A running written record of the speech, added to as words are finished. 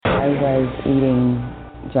was eating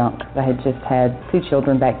junk. I had just had 2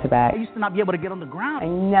 children back to back. I used to not be able to get on the ground. I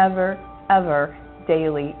never, ever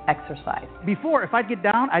daily exercise. Before, if I'd get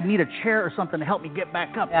down, I'd need a chair or something to help me get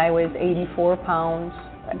back up. I was 84 pounds,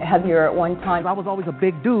 heavier at one time. I was always a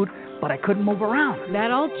big dude, but I couldn't move around.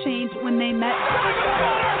 That all changed when they met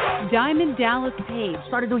Diamond Dallas Page. I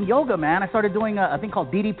started doing yoga, man. I started doing a thing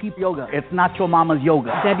called DDP Yoga. It's not your mama's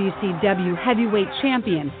yoga. WCW heavyweight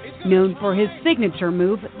champion, known for his signature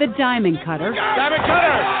move, the Diamond Cutter. Diamond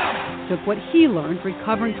Cutter! Took what he learned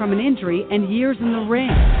recovering from an injury and years in the ring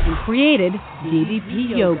and created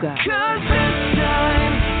DDP Yoga.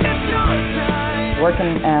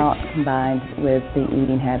 Working out combined with the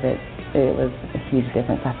eating habits, it was a huge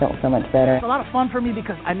difference. I felt so much better. It's a lot of fun for me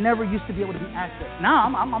because I never used to be able to be active. Now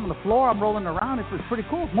I'm on the floor, I'm rolling around. It's pretty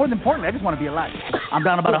cool. More than importantly, I just want to be alive. I'm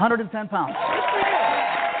down about 110 pounds.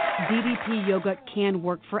 DDP Yoga can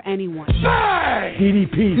work for anyone. Hey!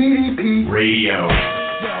 DDP Radio.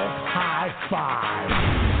 High five.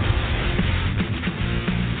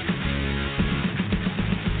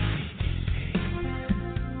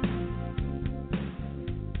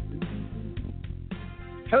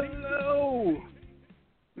 Hello,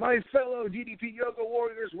 my fellow DDP Yoga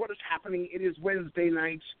Warriors. What is happening? It is Wednesday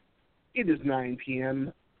night. It is 9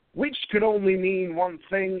 p.m., which could only mean one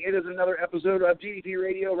thing. It is another episode of DDP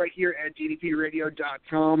Radio right here at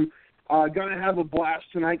ddpradio.com. Gonna have a blast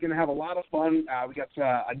tonight. Gonna have a lot of fun. We got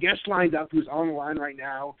a guest lined up who's on the line right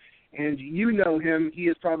now, and you know him. He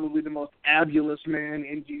is probably the most abulous man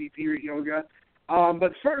in DDP Yoga.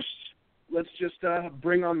 But first, let's just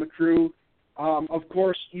bring on the crew. Of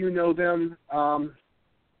course, you know them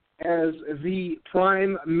as the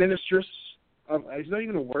prime ministress of, is that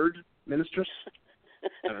even a word? Ministress?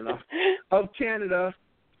 I don't know. Of Canada.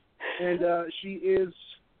 And she is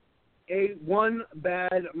a one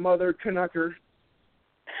bad mother Canucker.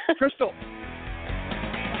 Crystal.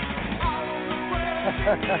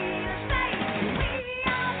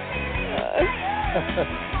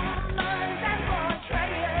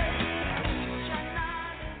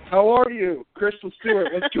 How are you, Crystal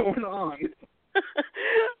Stewart? What's going on?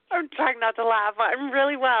 I'm trying not to laugh. I'm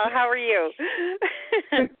really well. How are you?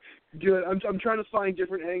 Good. I'm trying to find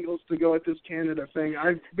different angles to go at this Canada thing.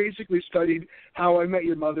 I've basically studied How I Met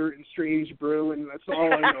Your Mother and Strange Brew, and that's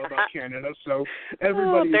all I know about Canada. So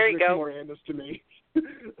everybody is Rick Moranis to me.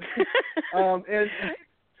 And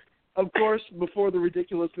of course, before the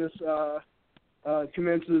ridiculousness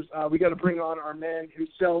commences, we got to bring on our man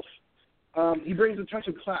himself. He brings a touch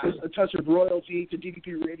of class, a touch of royalty to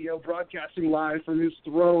DDP Radio, broadcasting live from his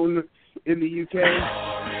throne in the UK.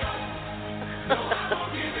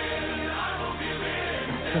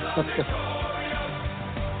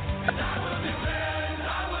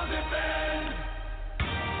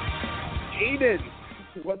 Aiden,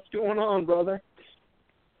 what's going on, brother?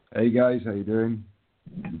 Hey guys, how you doing?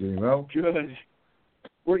 You doing well? Good.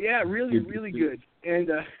 Well, yeah, really good. And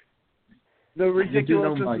the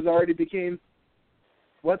ridiculousness has already became.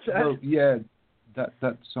 What's that? Well, yeah,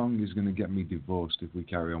 that song is going to get me divorced if we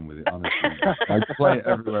carry on with it. Honestly, I play it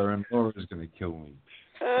everywhere, and Laura's going to kill me.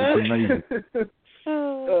 It's amazing.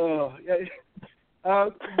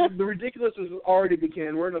 The ridiculousness has already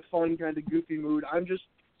began. We're in a fun kind of goofy mood. I'm just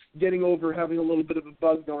getting over having a little bit of a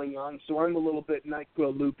bug going on, so I'm a little bit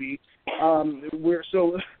NyQuil loopy.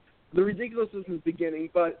 The ridiculousness is beginning,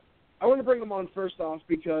 but I want to bring him on first off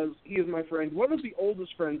because he is my friend, one of the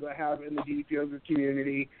oldest friends I have in the DDP Yoga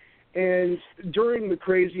community. And during the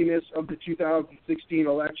craziness of the 2016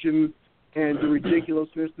 election and the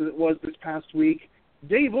ridiculousness that it was this past week,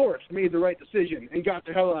 Dave Orth made the right decision and got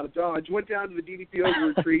the hell out of Dodge, went down to the DDP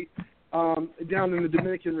Yoga Retreat down in the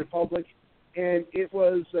Dominican Republic, and it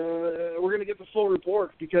was, we're going to get the full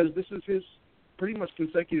report because this is his pretty much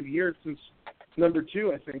consecutive year since number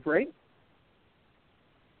 2, I think, right?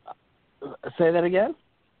 Say that again?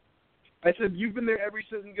 I said you've been there every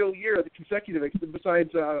single year, the consecutive,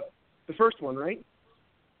 besides the first one, right?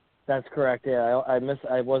 That's correct. Yeah, I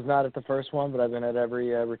was not at the first one, but I've been at every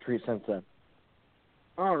retreat since then.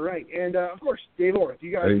 All right, and of course, Dave Orth.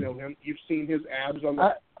 You guys know him. You've seen his abs on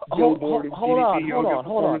the billboard of DDP Yoga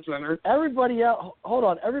Performance Center. Everybody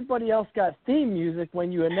else got theme music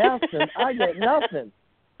when you announced him. I get nothing.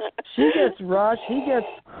 She gets Rush. He gets,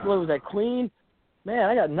 what was that, Queen? Man,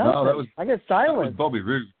 I got nothing. No, I get silence. That was Bobby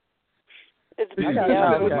Roode. It's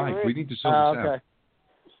We need to sort this out.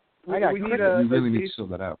 We really need to sort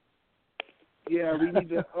that out. Yeah, we need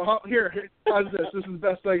to. Here, how's this? This is the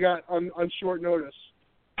best I got on short notice.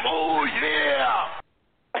 Oh, yeah!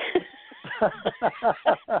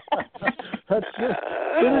 That's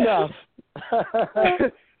good enough.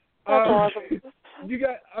 That's awesome.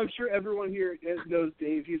 I'm sure everyone here knows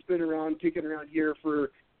Dave. He's been kicking around here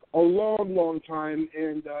for a long, long time,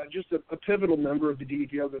 and just a pivotal member of the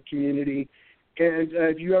DDP Yoga community. And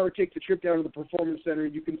if you ever take the trip down to the Performance Center,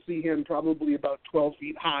 you can see him probably about 12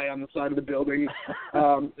 feet high on the side of the building,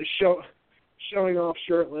 showing off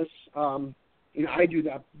shirtless. I do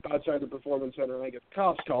that outside the Performance Center, and I get the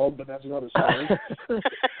cops called, but that's another story.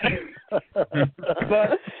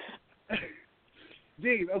 But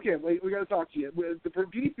Dave, okay, we got to talk to you. With the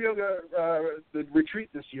DDP Yoga the retreat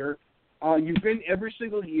this year, you've been every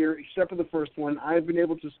single year except for the first one. I've been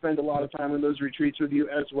able to spend a lot of time on those retreats with you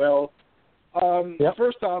as well. Yep.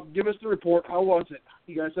 First off, give us the report. How was it?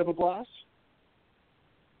 You guys have a blast?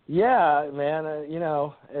 Yeah, man.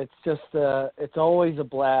 It's just it's always a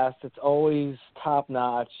blast. It's always top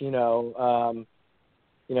notch.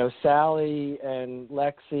 Sally and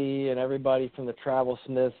Lexi and everybody from the Travel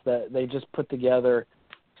Smiths, that they just put together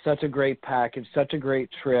such a great package, such a great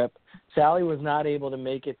trip. Sally was not able to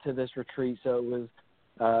make it to this retreat, so it was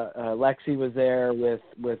Lexi was there with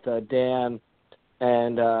Dan,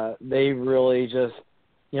 and they really just,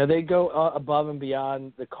 they go above and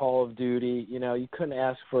beyond the call of duty. You couldn't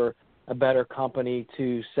ask for a better company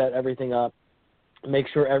to set everything up, make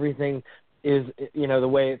sure everything is, the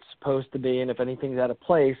way it's supposed to be, and if anything's out of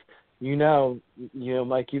place,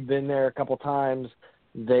 Mike, you've been there a couple times.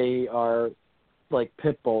 They are like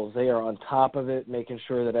pit bulls. They are on top of it, making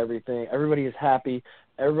sure that everybody is happy,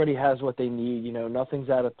 everybody has what they need. Nothing's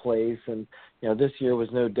out of place, and this year was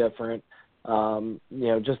no different.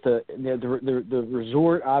 Just the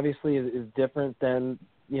resort obviously is different than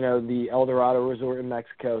the El Dorado resort in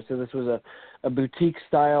Mexico. So this was a boutique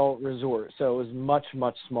style resort. So it was much,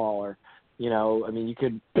 much smaller. You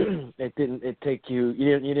could you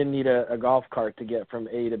didn't need a golf cart to get from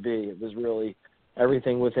A to B. It was really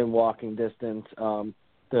everything within walking distance. The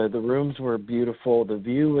rooms were beautiful. The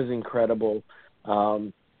view was incredible.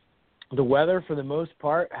 The weather for the most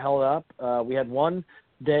part held up. We had one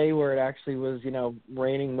day where it actually was,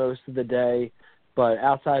 raining most of the day, but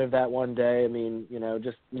outside of that one day,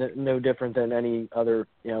 just no different than any other,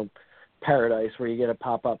 paradise where you get a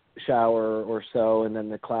pop-up shower or so, and then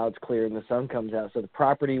the clouds clear and the sun comes out. So the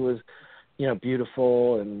property was,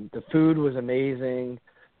 beautiful, and the food was amazing,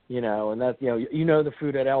 and that, the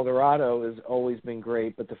food at El Dorado has always been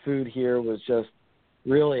great, but the food here was just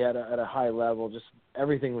really at a high level. Just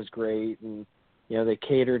everything was great, and they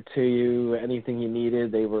catered to you, anything you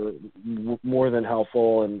needed. They were more than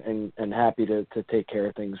helpful and happy to take care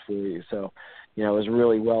of things for you. So, it was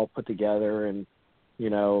really well put together, and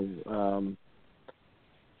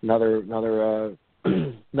another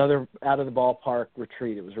another out of the ballpark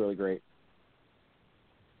retreat. It was really great.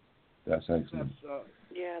 That's excellent. That's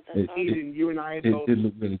awesome. Hayden, you and I had both. It did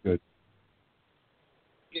look really good.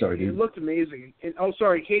 It looked amazing. And,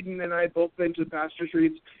 Hayden and I had both been to the past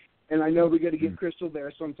retreats, and I know we got to get Crystal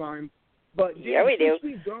there sometime. But yeah, we do. Since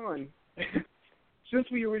we've gone, since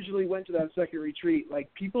we originally went to that second retreat,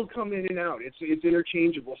 people come in and out. It's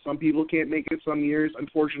interchangeable. Some people can't make it some years.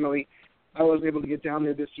 Unfortunately, I wasn't able to get down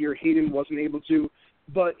there this year. Hayden wasn't able to.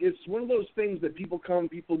 But it's one of those things that people come,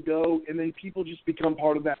 people go, and then people just become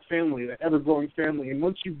part of that family, that ever-growing family. And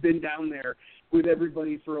once you've been down there with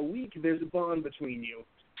everybody for a week, there's a bond between you.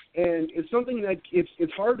 And it's something that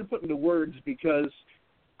it's hard to put into words, because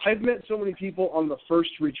I've met so many people on the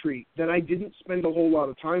first retreat that I didn't spend a whole lot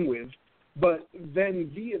of time with. But then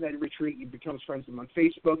via that retreat, you become friends with them on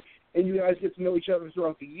Facebook, and you guys get to know each other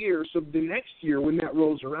throughout the year. So the next year, when that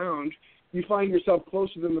rolls around, you find yourself close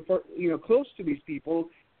to these people,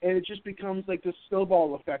 and it just becomes like this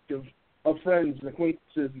snowball effect of friends and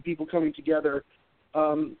acquaintances and people coming together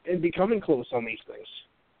and becoming close on these things.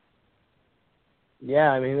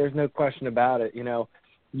 Yeah, there's no question about it.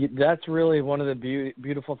 That's really one of the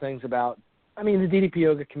beautiful things about, the DDP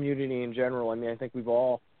Yoga community in general. I think we've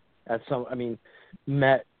all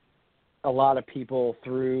met a lot of people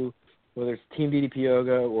through, whether it's Team DDP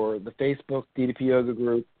Yoga or the Facebook DDP Yoga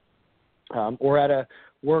group, or at a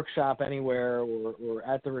workshop anywhere, or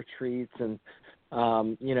at the retreats, and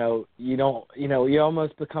you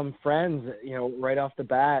almost become friends, right off the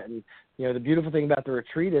bat. And the beautiful thing about the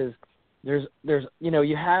retreat is there's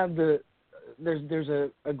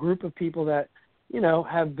a group of people that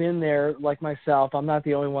have been there, like myself. I'm not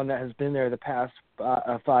the only one that has been there the past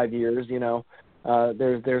 5 years.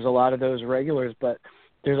 There's a lot of those regulars, but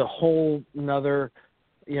there's a whole another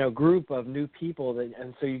group of new people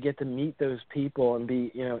and so you get to meet those people and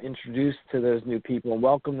be introduced to those new people and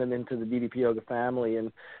welcome them into the DDP Yoga family,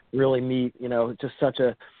 and really meet just such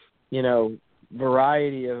a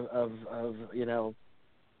variety of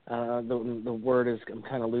the word is, I'm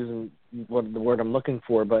kind of losing what the word I'm looking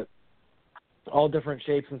for, but all different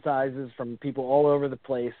shapes and sizes from people all over the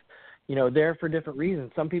place, there for different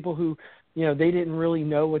reasons. Some people who, they didn't really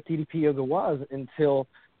know what DDP Yoga was until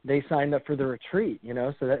they signed up for the retreat,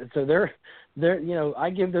 so they're, I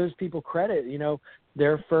give those people credit,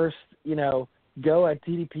 their first, go at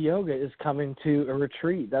DDP Yoga is coming to a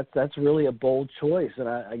retreat. That's really a bold choice, and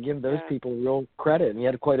I give those people real credit. And you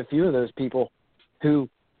had quite a few of those people who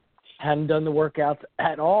hadn't done the workouts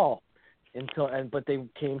at all but they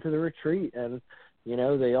came to the retreat, and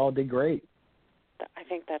they all did great. I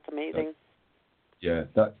think that's amazing.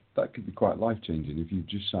 That could be quite life changing if you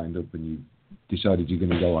just signed up and you decided you're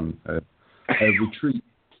going to go on a retreat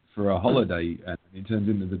for a holiday, and it turns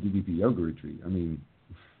into the DDP Yoga Retreat. I mean,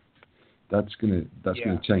 that's gonna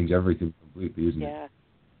change everything completely, isn't it?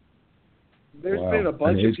 There's been a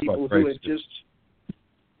bunch of people who had just.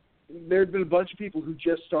 There'd been a bunch of people who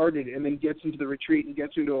just started and then gets into the retreat and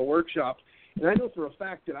gets into a workshop. And I know for a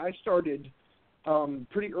fact that I started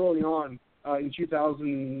pretty early on in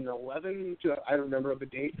 2011. I don't remember the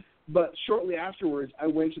date. But shortly afterwards, I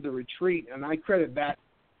went to the retreat, and I credit that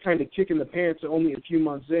kind of kick in the pants only a few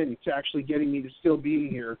months in to actually getting me to still being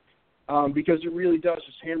here. Because it really does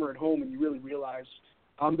just hammer it home, and you really realize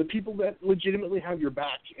the people that legitimately have your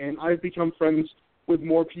back. And I've become friends with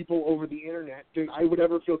more people over the internet than I would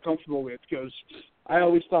ever feel comfortable with, because I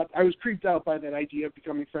always thought I was creeped out by that idea of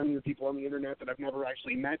becoming friendly with people on the internet that I've never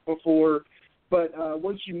actually met before. But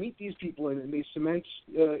once you meet these people and they cement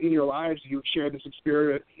in your lives, you share this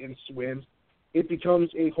experience with, it becomes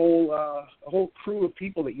a whole crew of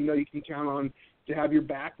people that you can count on to have your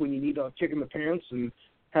back when you need a kick in the pants, and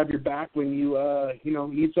have your back when you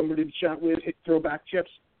need somebody to chat with, throw back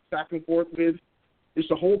chips back and forth with. It's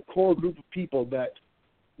a whole core group of people that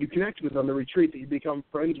you connect with on the retreat that you become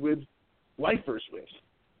friends with, lifers with.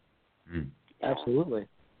 Absolutely,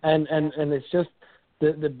 and it's just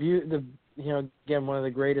the beauty. Again, one of the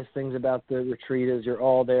greatest things about the retreat is you're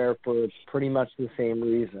all there for pretty much the same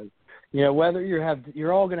reason. Whether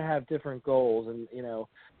you're all going to have different goals and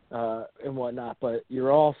whatnot, but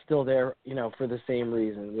you're all still there, for the same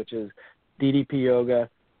reason, which is DDP Yoga.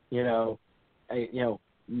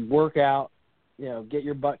 Work out. Get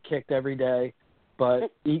your butt kicked every day, but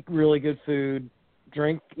eat really good food,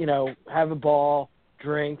 drink, have a ball,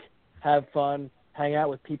 drink, have fun, hang out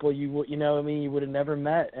with people you would have never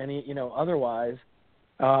met otherwise.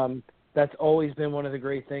 That's always been one of the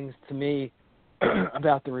great things to me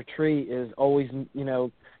about the retreat, is always,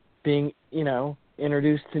 being,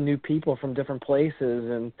 introduced to new people from different places,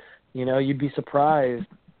 and, you'd be surprised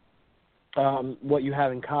what you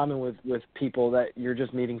have in common with people that you're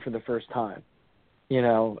just meeting for the first time.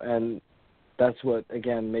 And that's what,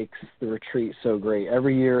 again, makes the retreat so great.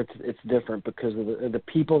 Every year it's different because of the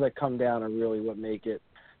people that come down are really what make it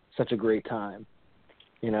such a great time.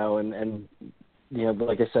 And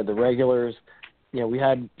like I said, the regulars, we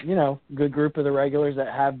had, good group of the regulars that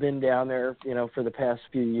have been down there, for the past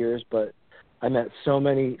few years, but I met so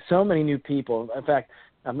many new people. In fact,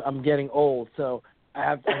 I'm getting old, so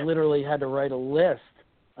I literally had to write a list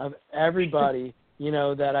of everybody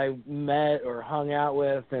that I met or hung out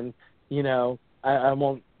with, and, I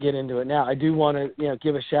won't get into it now. I do want to,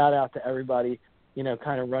 give a shout out to everybody,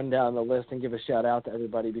 kind of run down the list and give a shout out to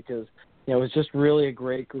everybody, because, it was just really a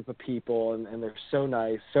great group of people, and they're so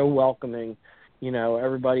nice, so welcoming.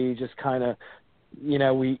 Everybody just kind of,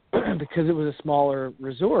 we, because it was a smaller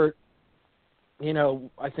resort,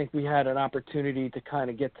 I think we had an opportunity to kind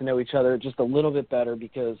of get to know each other just a little bit better,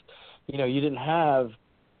 because, you didn't have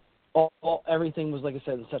everything was, like I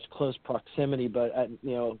said, in such close proximity, but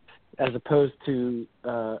as opposed to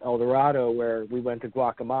El Dorado, where we went to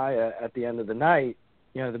Guacamaya at the end of the night,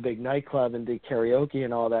 the big nightclub, and did karaoke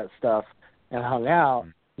and all that stuff and hung out.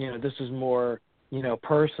 This was more,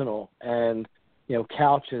 personal, and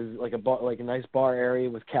couches, like a nice bar area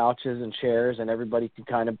with couches and chairs, and everybody could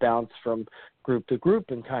kind of bounce from group to group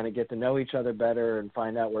and kind of get to know each other better and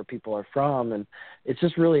find out where people are from. And it's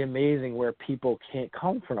just really amazing where people can't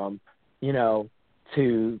come from,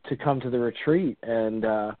 to come to the retreat. And,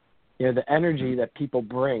 the energy that people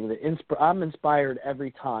bring, I'm inspired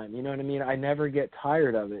every time, you know what I mean? I never get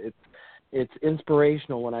tired of it. It's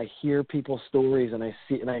inspirational when I hear people's stories, and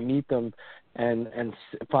I meet them and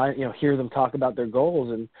find, hear them talk about their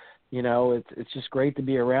goals. And, it's just great to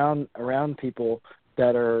be around people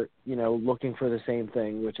that are, looking for the same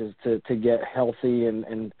thing, which is to get healthy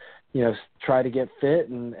and try to get fit.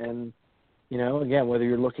 And, again, whether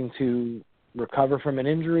you're looking to recover from an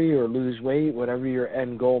injury or lose weight, whatever your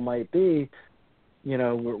end goal might be,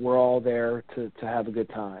 we're all there to have a good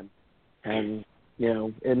time. And,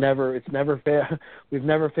 it's never failed. We've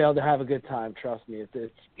never failed to have a good time. Trust me,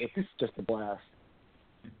 it's just a blast.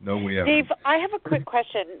 No, we haven't. Dave, I have a quick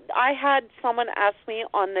question. I had someone ask me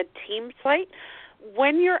on the team site,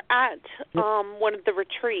 when you're at one of the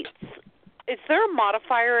retreats, is there a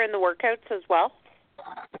modifier in the workouts as well?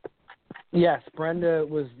 Yes, Brenda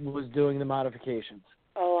was doing the modifications.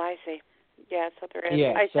 Oh, I see. Yeah, so there is.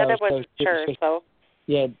 Yeah, I said I wasn't sure, so.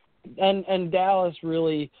 Yeah, and Dallas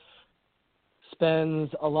really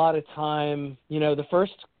spends a lot of time, the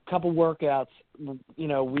first couple workouts,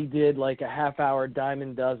 we did like a half-hour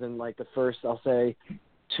dime dozen, like the first, I'll say,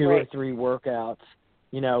 2 or 3 workouts,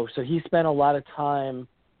 so he spent a lot of time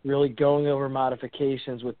really going over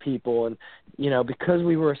modifications with people. And, because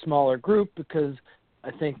we were a smaller group, because I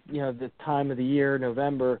think, the time of the year,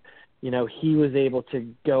 November, he was able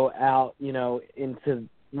to go out, into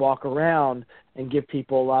walk around and give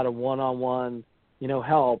people a lot of one-on-one,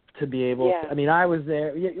 help to be able to, I mean, I was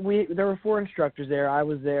there. There were 4 instructors there. I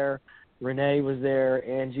was there. Renee was there.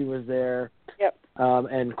 Angie was there. Yep.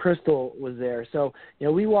 And Crystal was there. So,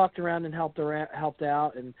 we walked around and helped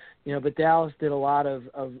out. And, but Dallas did a lot of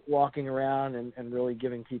walking around and really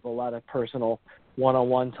giving people a lot of personal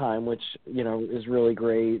one-on-one time, which, is really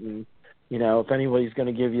great. And, if anybody's going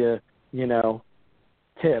to give you,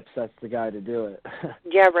 tips, that's the guy to do it.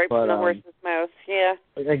 Yeah, right from the horse's mouth. Yeah.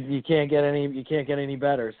 You can't get any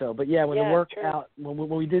better. So, but yeah, when the workout, when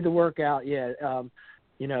we did the workout,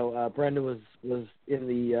 Brenda was in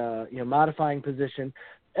the modifying position,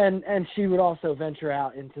 and she would also venture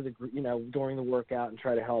out into the during the workout and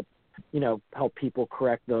try to help people,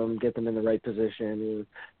 correct them, get them in the right position.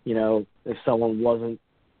 If someone wasn't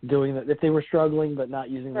doing that, if they were struggling but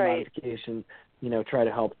not using the modification, try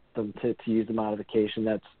to help them to use the modification.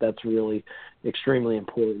 That's really extremely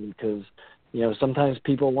important, because sometimes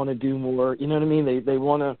people want to do more. You know what I mean? They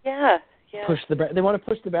want to push the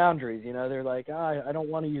boundaries. They're like, I don't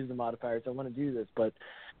want to use the modifiers. I want to do this, but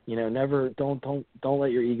never don't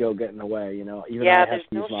let your ego get in the way. Even I have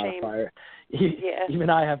to use modifier. Even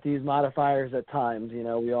I have to use modifiers at times.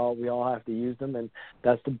 We all have to use them, and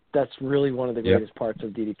that's really one of the greatest parts of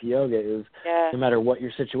DDP Yoga is no matter what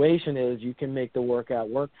your situation is, you can make the workout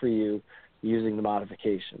work for you using the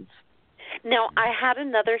modifications. Now, I had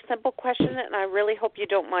another simple question, and I really hope you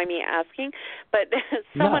don't mind me asking, but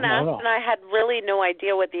someone asked, and I had really no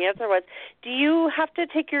idea what the answer was. Do you have to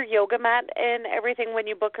take your yoga mat and everything when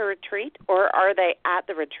you book a retreat, or are they at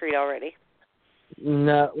the retreat already?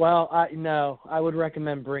 No, well, I would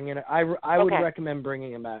recommend bringing it. I would recommend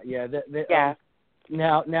bringing a mat. Yeah.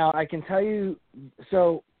 Now I can tell you.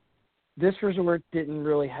 So, this resort didn't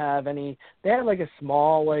really have any. They had like a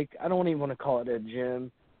small, like, I don't even want to call it a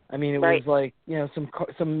gym. I mean, it was like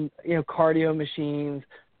some cardio machines,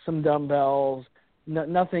 some dumbbells,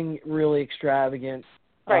 nothing really extravagant.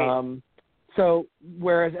 Right. So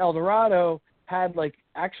whereas El Dorado had like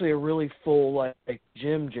actually a really full like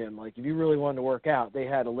gym. Like if you really wanted to work out, they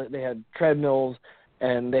had treadmills,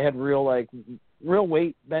 and they had real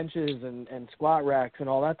weight benches and squat racks and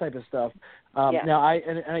all that type of stuff. Now I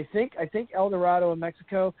think El Dorado in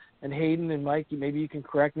Mexico, and Hayden and Mike, maybe you can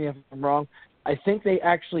correct me if I'm wrong, I think they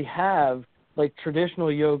actually have like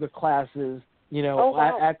traditional yoga classes,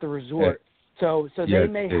 at the resort. So they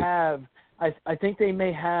may have. I think they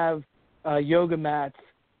may have yoga mats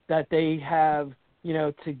that they have,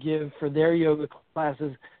 to give for their yoga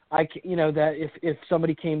classes. That if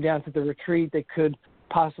somebody came down to the retreat, they could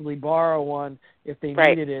possibly borrow one if they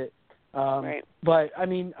needed it. But I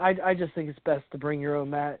mean, I just think it's best to bring your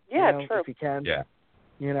own mat. If you can. Yeah.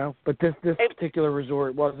 But this particular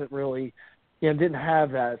resort wasn't really. Didn't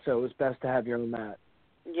have that, so it was best to have your own mat.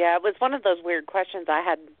 Yeah, it was one of those weird questions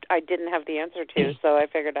I didn't have the answer to, so I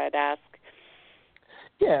figured I'd ask.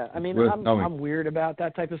 Yeah, I mean, I'm weird about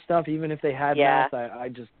that type of stuff. Even if they had mats,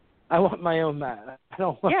 I want my own mat. I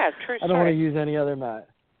don't want to use any other mat.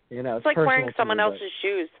 It's like wearing someone else's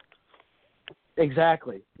shoes.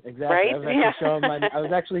 Exactly. Right? I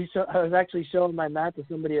was actually showing my mat to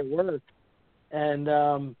somebody at work, and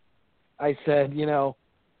I said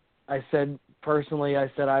personally, I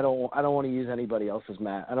don't want to use anybody else's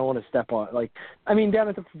mat. I don't want to step on down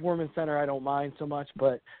at the Performance Center I don't mind so much,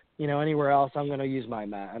 but anywhere else I'm going to use my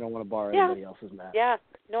mat. I don't want to borrow anybody else's mat. Yeah,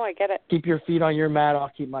 no, I get it. Keep your feet on your mat.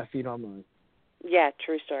 I'll keep my feet on mine. Yeah,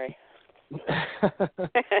 true story.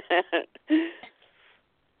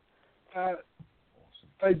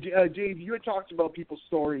 Dave, you had talked about people's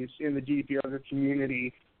stories in the DDP Yoga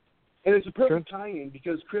community. And it's a perfect tie-in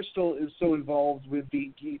because Crystal is so involved with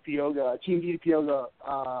the DDP Yoga,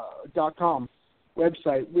 teamddpyoga.com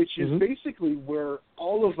website, which is basically where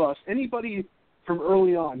all of us, anybody from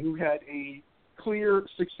early on who had a clear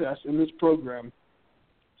success in this program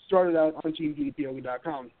started out on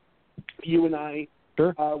teamddpyoga.com. You and I,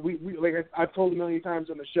 sure. we like I've told a million times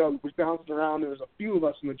on the show, we bounced around. There was a few of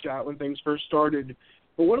us in the chat when things first started.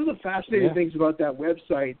 But one of the fascinating things about that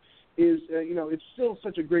website is, it's still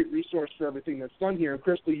such a great resource for everything that's done here. And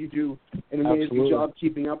Crystal, you do an amazing job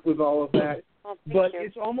keeping up with all of that. But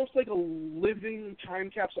it's almost like a living time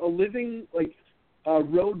capsule, a living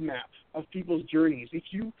roadmap of people's journeys. If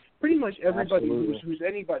you pretty much everybody who's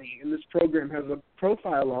anybody in this program has a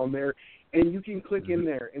profile on there, and you can click in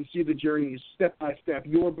there and see the journeys step by step,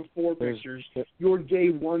 your before pictures, your day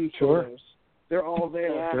one photos. They're all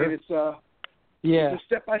there, and it's a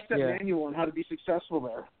step by step manual on how to be successful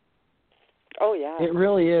there. Oh yeah, it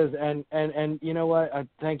really is, and you know what?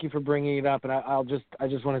 Thank you for bringing it up, and I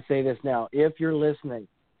just want to say this now. If you're listening,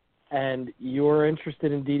 and you're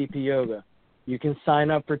interested in DDP Yoga, you can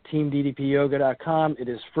sign up for teamddpyoga.com. It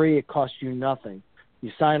is free. It costs you nothing.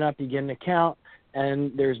 You sign up, you get an account,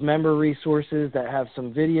 and there's member resources that have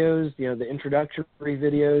some videos. The introductory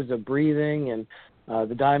videos of breathing and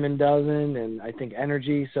the Diamond Dozen, and I think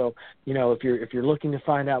energy. So, if you're looking to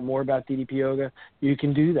find out more about DDP Yoga, you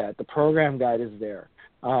can do that. The program guide is there.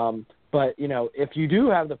 But, if you do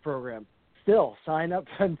have the program, still sign up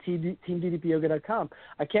on teamddpyoga.com.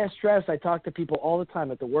 I can't stress, I talk to people all the time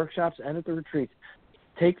at the workshops and at the retreats.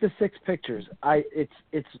 Take the 6 pictures. I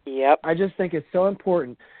just think it's so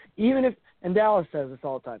important. Even if, and Dallas says this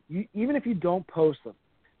all the time, even if you don't post them,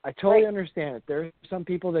 I totally understand it. There are some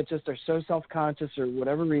people that just are so self-conscious or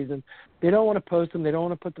whatever reason. They don't want to post them. They don't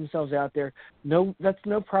want to put themselves out there. No, that's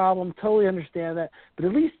no problem. Totally understand that. But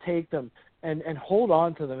at least take them and hold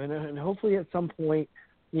on to them. And hopefully at some point,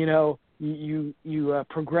 you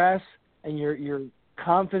progress and you're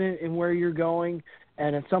confident in where you're going.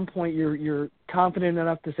 And at some point you're confident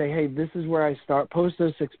enough to say, hey, this is where I start. Post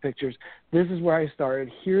those 6 pictures. This is where I started.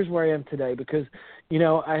 Here's where I am today. Because,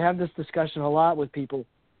 I have this discussion a lot with people.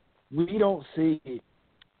 We don't see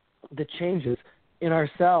the changes in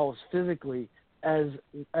ourselves physically as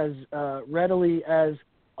readily as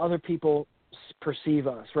other people perceive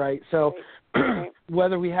us, right? So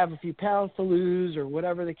whether we have a few pounds to lose or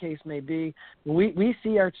whatever the case may be, we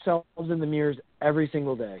see ourselves in the mirrors every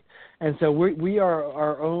single day. And so we are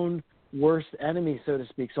our own worst enemy, so to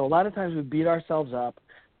speak. So a lot of times we beat ourselves up.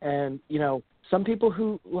 And, some people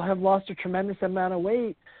who have lost a tremendous amount of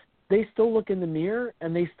weight, they still look in the mirror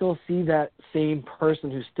and they still see that same person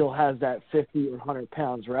who still has that 50 or 100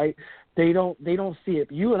 pounds, right? They don't see it.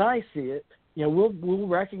 You and I see it. We'll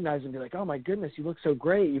recognize and be like, oh my goodness, you look so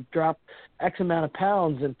great. You've dropped X amount of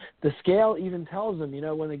pounds, and the scale even tells them,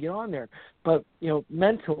 when they get on there. But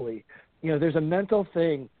mentally, there's a mental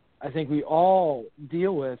thing I think we all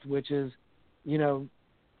deal with, which is,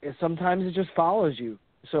 sometimes it just follows you.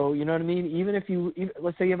 So you know what I mean. Even if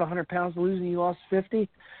let's say you have 100 pounds to lose and you lost 50.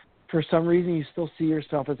 For some reason, you still see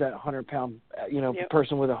yourself as that 100-pound,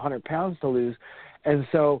 person with 100 pounds to lose. And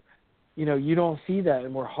so, you don't see that,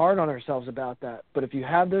 and we're hard on ourselves about that. But if you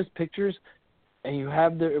have those pictures and you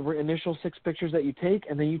have the initial 6 pictures that you take,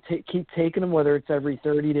 and then you keep taking them, whether it's every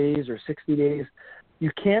 30 days or 60 days,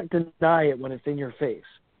 you can't deny it when it's in your face,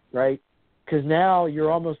 right? Because now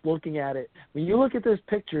you're almost looking at it. When you look at those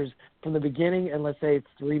pictures from the beginning, and let's say it's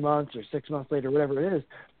 3 months or 6 months later, whatever it is,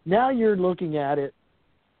 now you're looking at it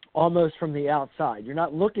almost from the outside. You're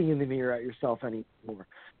not looking in the mirror at yourself anymore.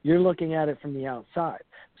 You're looking at it from the outside.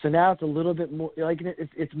 So now it's a little bit more like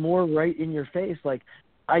it's more right in your face. Like,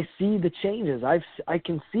 I see the changes. I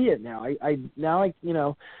can see it now.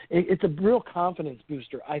 It's a real confidence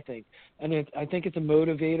booster, I think, and I think it's a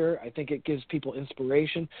motivator. I think it gives people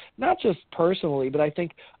inspiration, not just personally, but I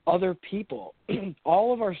think other people.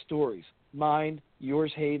 All of our stories, mine,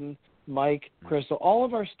 yours, Hayden, Mike, Crystal, all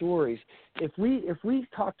of our stories, if we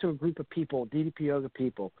talk to a group of people, DDP Yoga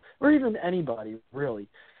people, or even anybody really,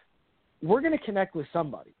 we're going to connect with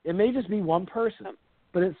somebody. It may just be one person,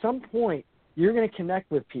 but at some point you're going to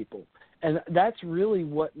connect with people, and that's really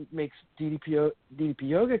what makes DDP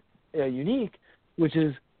Yoga unique, which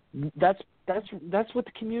is that's what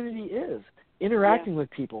the community is. Interacting with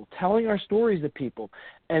people, telling our stories to people.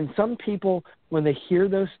 And some people, when they hear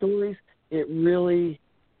those stories, it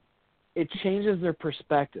changes their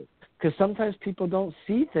perspective, because sometimes people don't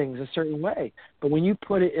see things a certain way. But when you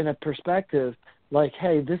put it in a perspective, like,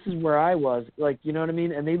 hey, this is where I was, like, you know what I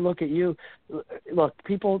mean? And they look at you. Look,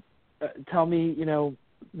 people tell me,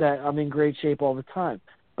 that I'm in great shape all the time.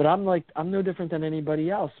 But I'm no different than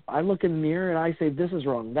anybody else. I look in the mirror and I say, this is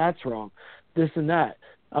wrong, that's wrong, this and that.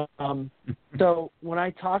 So when I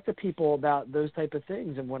talk to people about those type of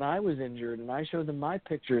things, and when I was injured and I showed them my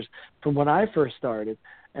pictures from when I first started,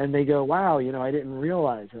 and they go, wow, I didn't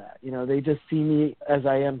realize that. They just see me as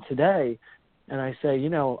I am today, and I say,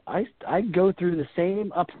 I go through the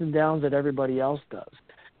same ups and downs that everybody else does.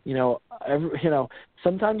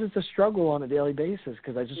 Sometimes it's a struggle on a daily basis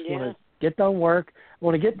because I just want to get done work. I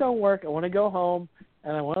want to go home,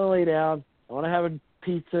 and I want to lay down. I want to have a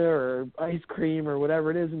pizza or ice cream or whatever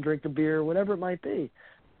it is and drink a beer, whatever it might be.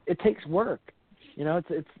 It takes work.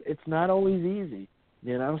 It's not always easy.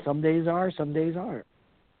 Some days are, some days aren't.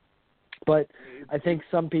 But I think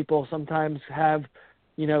some people sometimes have,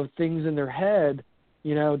 things in their head.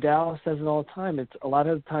 Dallas says it all the time. It's a lot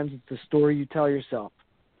of the times it's the story you tell yourself.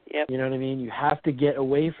 Yep. You know what I mean? You have to get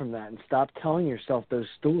away from that and stop telling yourself those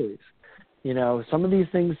stories. Some of these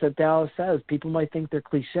things that Dallas says, people might think they're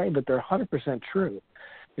cliche, but they're 100% true.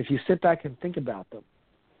 If you sit back and think about them,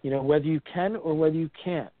 whether you can or whether you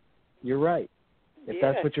can't, you're right. If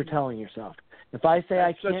that's what you're telling yourself. If I say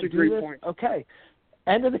I can't do this, okay,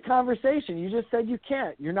 end of the conversation. You just said you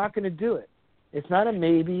can't. You're not going to do it. It's not a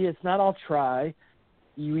maybe. It's not I'll try.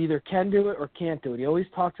 You either can do it or can't do it. He always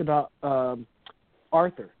talks about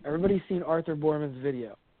Arthur. Everybody's seen Arthur Borman's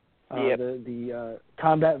video. The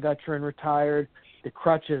combat veteran, retired, the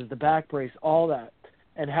crutches, the back brace, all that,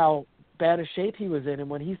 and how bad a shape he was in. And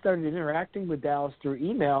when he started interacting with Dallas through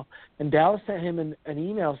email, and Dallas sent him an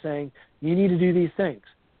email saying, you need to do these things.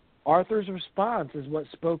 Arthur's response is what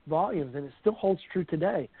spoke volumes, and it still holds true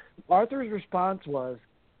today. Arthur's response was,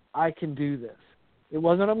 I can do this. It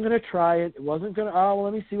wasn't, I'm going to try it. It wasn't going to,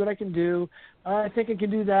 let me see what I can do. I think I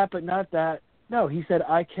can do that, but not that. No, he said,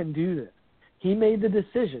 I can do this. He made the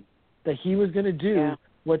decision that he was going to do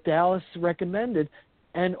what Dallas recommended,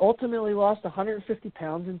 and ultimately lost 150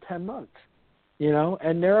 pounds in 10 months.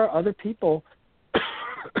 And there are other people,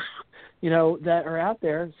 that are out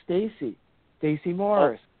there, Stacy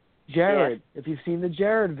Morris, Jared, if you've seen the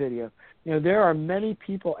Jared video, there are many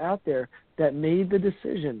people out there that made a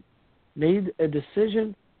decision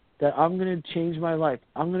that I'm going to change my life.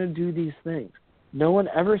 I'm going to do these things. No one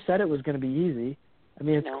ever said it was going to be easy. I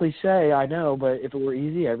mean, it's cliche, I know, but if it were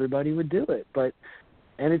easy, everybody would do it.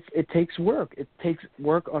 And it takes work. It takes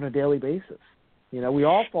work on a daily basis. We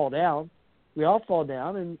all fall down.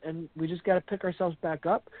 And we just got to pick ourselves back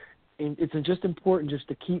up. And it's just important just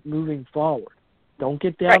to keep moving forward. Don't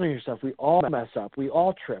get down on yourself. We all mess up. We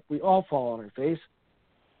all trip. We all fall on our face.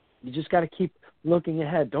 You just got to keep looking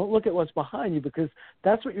ahead. Don't look at what's behind you, because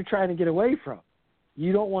that's what you're trying to get away from.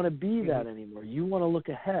 You don't want to be that anymore. You want to look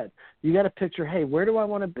ahead. You got to picture, hey, where do I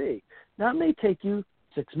want to be? Now, it may take you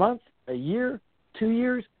 6 months, a year, 2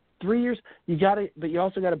 years, 3 years. But you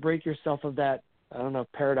also got to break yourself of that, I don't know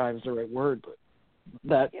if paradigm is the right word,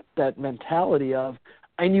 but that mentality of,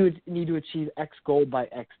 I need to achieve X goal by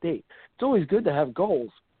X date. It's always good to have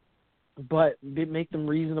goals, but make them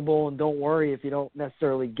reasonable, and don't worry if you don't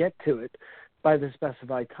necessarily get to it by the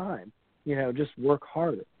specified time. Just work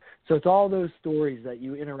harder. So it's all those stories that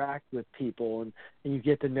you interact with people and you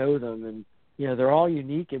get to know them, and they're all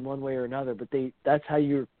unique in one way or another. But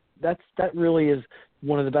that really is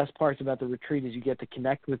one of the best parts about the retreat, is you get to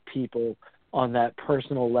connect with people on that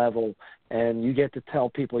personal level, and you get to tell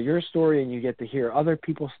people your story, and you get to hear other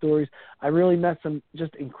people's stories. I really met some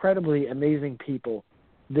just incredibly amazing people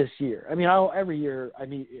this year. I mean, every year I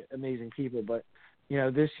meet amazing people, but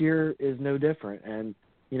this year is no different. And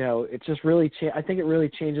it's just really, I think it really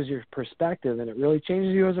changes your perspective, and it really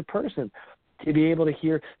changes you as a person to be able to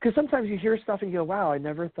hear, because sometimes you hear stuff and you go, wow, I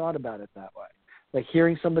never thought about it that way. Like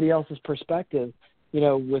hearing somebody else's perspective,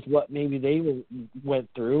 with what maybe they went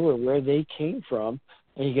through or where they came from,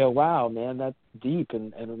 and you go, wow, man, that's deep,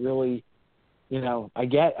 and really, I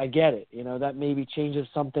get it. That maybe changes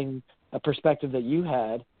a perspective that you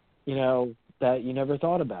had, that you never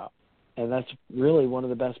thought about. And that's really one of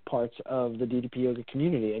the best parts of the DDP Yoga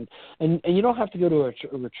community. And you don't have to go to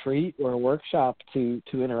a retreat or a workshop to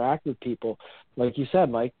interact with people. Like you said,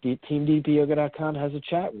 Mike, TeamDDPYoga.com has a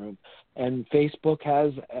chat room. And we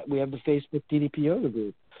have the Facebook DDP Yoga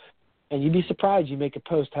group. And you'd be surprised, you make a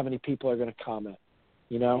post, how many people are going to comment,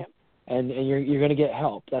 and you're going to get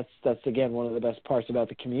help. That's again, one of the best parts about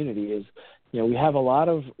the community is, we have a lot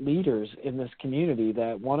of leaders in this community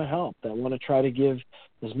that want to help, that want to try to give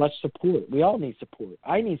as much support. We all need support.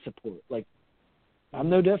 I need support. Like, I'm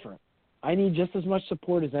no different. I need just as much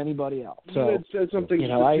support as anybody else. So, you said something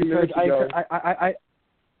I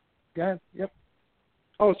go ahead. Yep.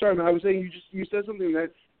 Oh, sorry, man. I was saying you said something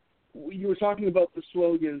that you were talking about the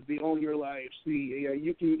slogans, the own your life, the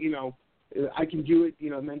you can, I can do it,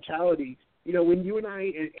 mentality. When you and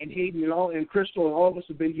I and Hayden and Crystal and all of us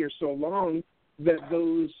have been here so long, that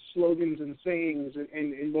those slogans and sayings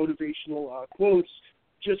and motivational quotes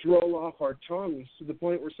just roll off our tongues to the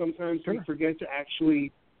point where sometimes we forget to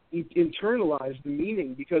actually internalize the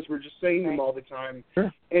meaning because we're just saying them all the time.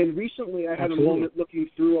 Sure. And recently I had a moment looking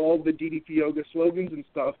through all the DDP Yoga slogans and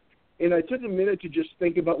stuff, and I took a minute to just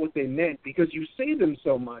think about what they meant because you say them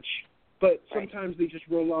so much, but sometimes they just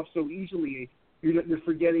roll off so easily. You're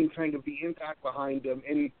forgetting kind of the impact behind them.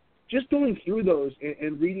 And just going through those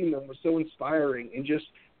and reading them was so inspiring and just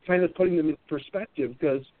kind of putting them in perspective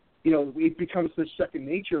because, you know, it becomes such second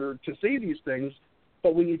nature to say these things.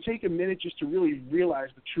 But when you take a minute just to really realize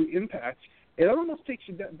the true impact, it almost takes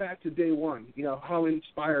you back to day one, you know, how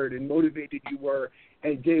inspired and motivated you were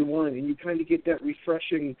at day one, and you kind of get that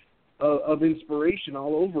refreshing of inspiration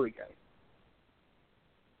all over again.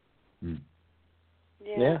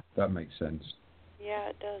 Yeah. That makes sense. Yeah,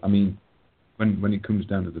 it does. I mean, when it comes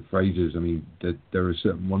down to the phrases, I mean, there are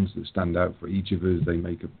certain ones that stand out for each of us. They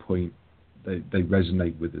make a point. They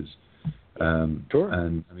resonate with us. Sure.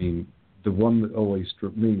 And, I mean, the one that always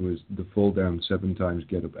struck me was the fall down 7 times,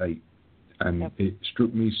 get up 8. And it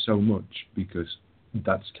struck me so much because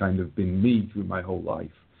that's kind of been me through my whole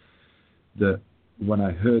life that when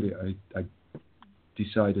I heard it, I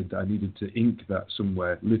decided that I needed to ink that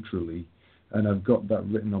somewhere, literally, and I've got that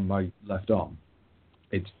written on my left arm.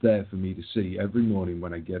 It's there for me to see. Every morning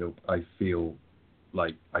when I get up, I feel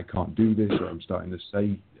like I can't do this, or I'm starting to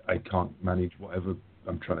say I can't manage whatever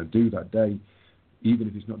I'm trying to do that day. Even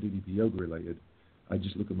if it's not DDP Yoga related, I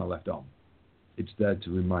just look at my left arm. It's there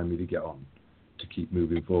to remind me to get on, to keep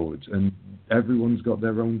moving forwards. And everyone's got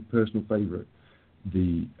their own personal favorite.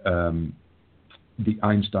 The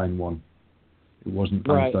Einstein one. It wasn't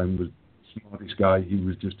Einstein was the smartest guy.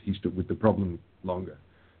 He stuck with the problem longer.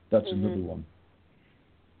 That's another one.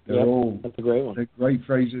 That's a great one. They're great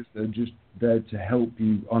phrases. They're just there to help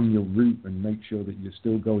you on your route and make sure that you're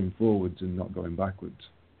still going forwards and not going backwards.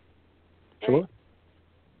 Sure.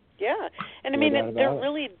 Yeah, and I mean, they're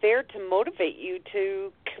really there to motivate you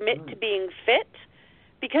to commit to being fit,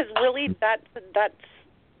 because really that's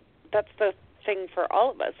the thing for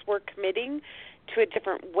all of us. We're committing to a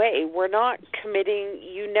different way. We're not committing.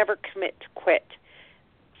 You never commit to quit,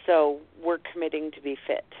 so we're committing to be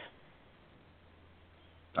fit.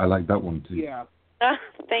 I like that one too. Yeah.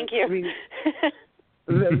 Thank you. I mean,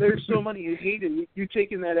 there's so many you hate, and you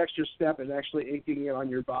taking that extra step and actually inking it on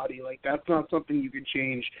your body. Like, that's not something you can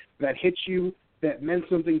change. That hits you, that meant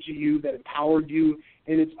something to you, that empowered you,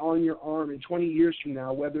 and it's on your arm. And 20 years from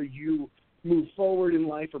now, whether you move forward in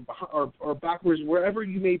life or backwards, wherever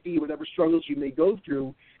you may be, whatever struggles you may go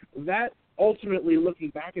through, that ultimately, looking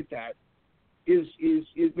back at that, is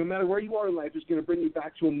no matter where you are in life, is going to bring you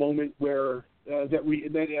back to a moment where that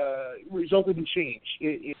resulted in change.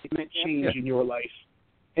 It meant change in your life.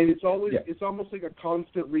 And it's almost like a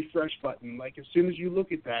constant refresh button. Like, as soon as you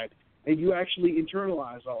look at that and you actually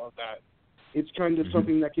internalize all of that, it's kind of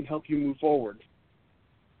something that can help you move forward.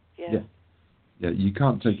 Yeah, you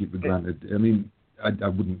can't take it for granted. I mean, I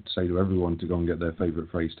wouldn't say to everyone to go and get their favorite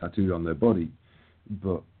phrase tattooed on their body,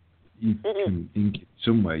 but you can ink it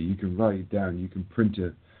somewhere. You can write it down. You can print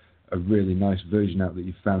a really nice version out that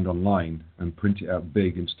you found online and print it out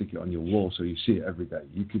big and stick it on your wall so you see it every day.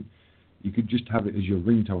 You could just have it as your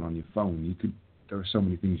ringtone on your phone. There are so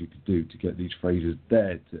many things you could do to get these phrases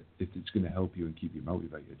there if it's going to help you and keep you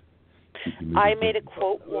motivated. I made a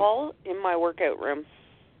quote wall in my workout room.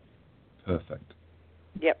 Perfect.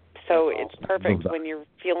 Yep. So it's perfect when you're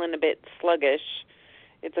feeling a bit sluggish.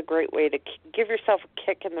 It's a great way to give yourself a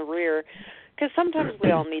kick in the rear, because sometimes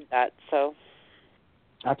we all need that. So.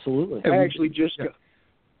 Absolutely. I actually just got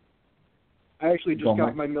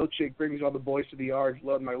my milkshake brings all the boys to the yard,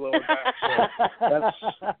 load my lower back. So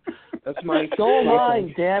that's my. So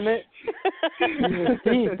mine, damn it!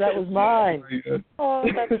 Steve, that was mine. Oh,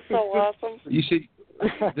 that's so awesome. You see,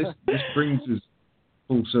 this brings us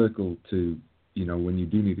full circle to, you know, when you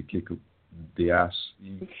do need to kick up the ass,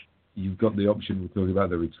 you've got the option. We're talking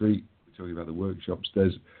about the retreat. We're talking about the workshops.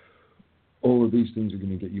 There's all of these things are going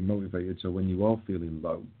to get you motivated. So when you are feeling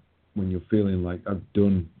low, when you're feeling like, I've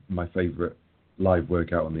done my favorite live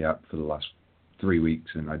workout on the app for the last 3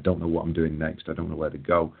 weeks and I don't know what I'm doing next, I don't know where to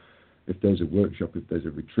go. If there's a workshop, if there's a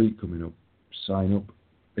retreat coming up, sign up.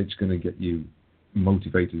 It's going to get you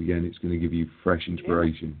motivated again. It's going to give you fresh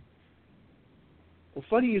inspiration. Well,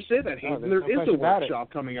 funny you say that, Hayden. There is a workshop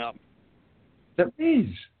coming up. There is?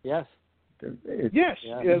 Yes. There is. Yes,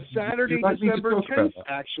 Saturday, December 10th,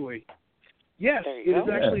 actually. Yes, it is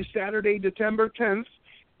actually Saturday, December 10th,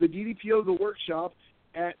 the DDP Yoga Workshop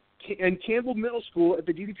in Campbell Middle School at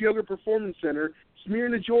the DDP Yoga Performance Center,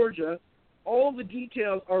 Smyrna, Georgia. All the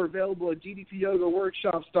details are available at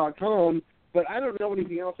ddpyogaworkshops.com. But I don't know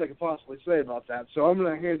anything else I could possibly say about that, so I'm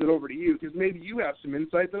going to hand it over to you because maybe you have some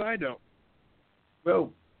insight that I don't.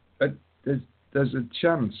 Well, there's a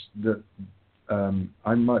chance that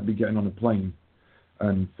I might be getting on a plane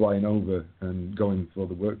and flying over and going for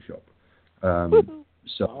the workshop.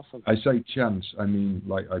 So awesome. I say chance, I mean,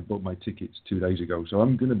 like, I bought my tickets 2 days ago, so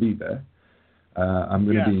I'm going to be there. I'm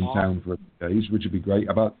going to be in town for a few days, which would be great.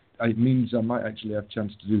 It means I might actually have a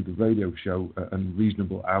chance to do the radio show at a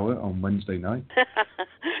reasonable hour on Wednesday night,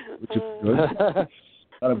 which would be good.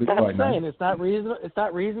 That'll be quite nice. It's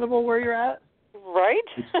not reasonable where you're at? Right?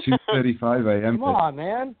 It's 2:35 a.m. Come on,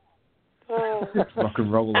 man. Rock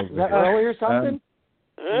and roll over Is that early or something?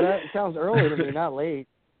 That sounds early to me, not late.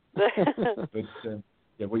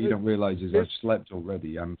 But what you don't realise is I've slept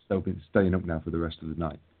already. I'm still staying up now for the rest of the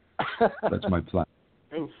night. That's my plan.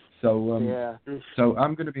 So so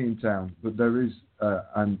I'm going to be in town, but there is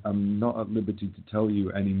I'm not at liberty to tell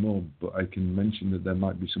you anymore, but I can mention that there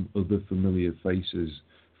might be some other familiar faces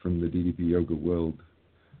from the DDP Yoga world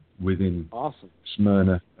within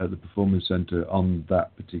Smyrna at the Performance Center on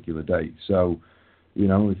that particular day. So, you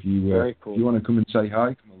know, if you if you want to come and say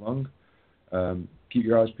hi, come along. Keep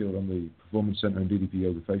your eyes peeled on the Performance Center and DDP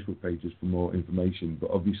Yoga Facebook pages for more information.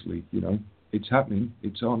 But obviously, you know, it's happening.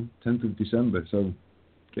 It's on 10th of December. So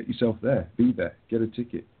get yourself there. Be there. Get a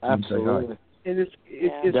ticket. Absolutely. And it's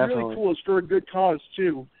really cool. It's for a good cause,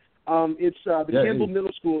 too. It's the Campbell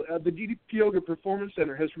Middle School. The DDP Yoga Performance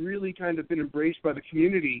Center has really kind of been embraced by the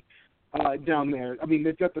community down there. I mean,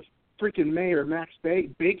 they've got the freaking mayor, Max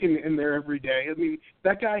Bacon, in there every day. I mean,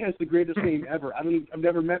 that guy has the greatest name ever. I've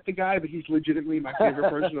never met the guy, but he's legitimately my favorite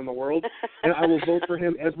person in the world, and I will vote for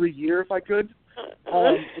him every year if I could.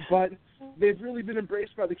 But they've really been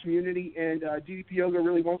embraced by the community, and DDP Yoga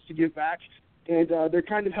really wants to give back. And they're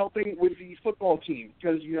kind of helping with the football team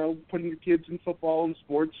because, you know, putting your kids in football and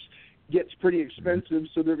sports gets pretty expensive,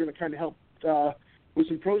 so they're going to kind of help with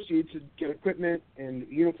some proceeds to get equipment and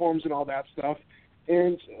uniforms and all that stuff.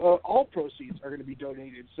 And all proceeds are going to be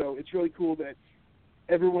donated. So it's really cool that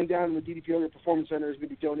everyone down in the DDP Yoga Performance Center is going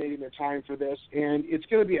to be donating their time for this. And it's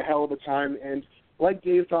going to be a hell of a time. And like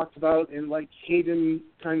Dave talked about and like Hayden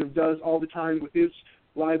kind of does all the time with his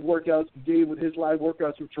live workouts, Dave with his live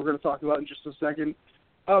workouts, which we're going to talk about in just a second,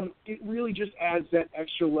 it really just adds that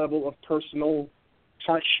extra level of personal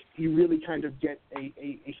touch. You really kind of get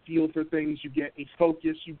a feel for things. You get a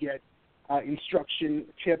focus. You get instruction,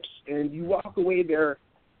 tips, and you walk away there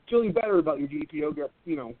feeling better about your DDP Yoga,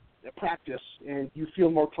 you know, practice, and you feel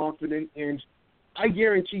more confident. And I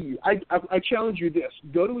guarantee you, I challenge you this: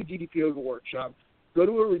 go to a DDP Yoga workshop, go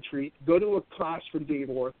to a retreat, go to a class from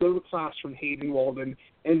David Orth, go to a class from Hayden Walden,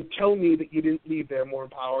 and tell me that you didn't leave there more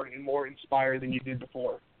empowered and more inspired than you did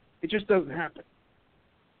before. It just doesn't happen.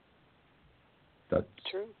 That's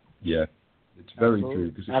true. Yeah, it's very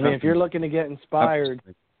true. I mean, if you're looking to get inspired.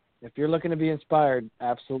 If you're looking to be inspired,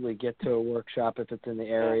 absolutely get to a workshop if it's in the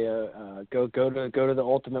area. Go to the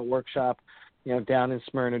Ultimate Workshop, you know, down in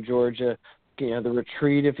Smyrna, Georgia. You know, the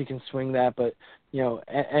retreat if you can swing that. But you know,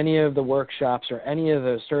 any of the workshops or any of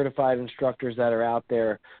the certified instructors that are out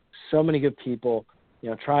there, so many good people.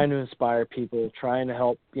 You know, trying to inspire people, trying to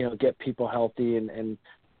help, you know, get people healthy and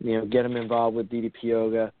you know, get them involved with DDP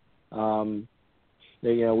Yoga.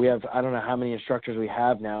 You know, we have, I don't know how many instructors we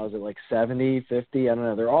have now. Is it like 70, 50? I don't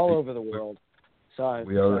know. They're all over the world. So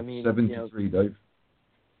we are 73, you know, Dave.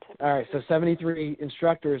 All right, so 73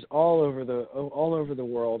 instructors all over the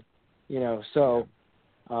world. You know, so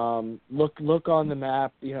look on the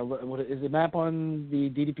map. You know, is the map on the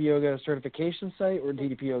DDP Yoga certification site or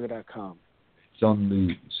DDPYoga.com? It's on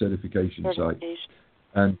the certification site.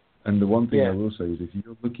 And the one thing I will say is, if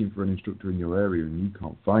you're looking for an instructor in your area and you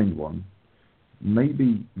can't find one,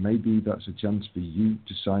 maybe that's a chance for you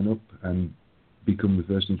to sign up and become the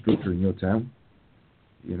first instructor in your town.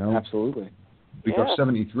 You know, absolutely. Because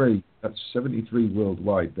 73, that's 73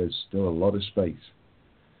 worldwide. There's still a lot of space.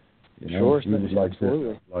 You know, we would like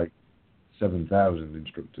to like 7,000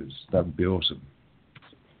 instructors. That would be awesome.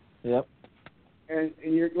 Yep. And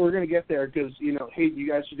we're going to get there because, you know, Hayden, you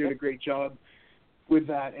guys are doing a great job with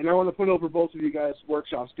that. And I want to put over both of you guys'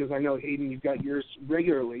 workshops because I know, Hayden, you've got yours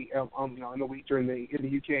regularly you know, in the week during in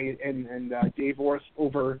the UK, and Dave Orth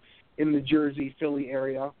over in the Jersey, Philly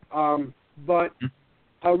area. But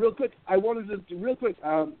real quick, I wanted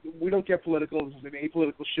to we don't get political. This is an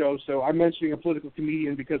apolitical show, so I'm mentioning a political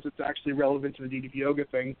comedian because it's actually relevant to the DDP Yoga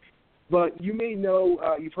thing. But you may know,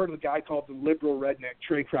 you've heard of a guy called the liberal redneck,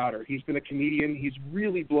 Trey Crowder. He's been a comedian. He's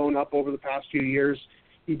really blown up over the past few years.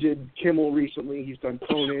 He did Kimmel recently. He's done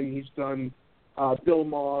Conan. He's done Bill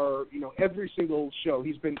Maher, every single show.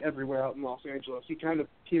 He's been everywhere out in Los Angeles. He kind of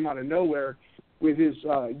came out of nowhere with his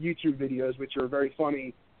YouTube videos, which are very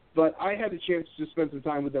funny. But I had a chance to spend some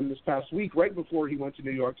time with him this past week, right before he went to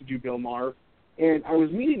New York to do Bill Maher. And I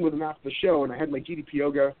was meeting with him after the show, and I had my DDP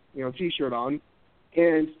Yoga, T-shirt on.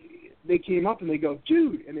 And they came up and they go,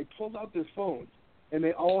 dude, and they pulled out their phone, and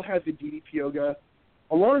they all had the DDP Yoga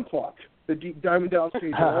alarm clock, the Diamond Dallas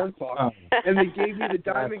Page alarm clock, and they gave me the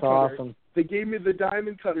diamond cutter. Awesome. They gave me the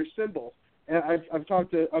diamond cutter symbol, and I've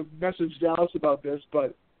messaged Dallas about this,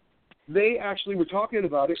 but they actually were talking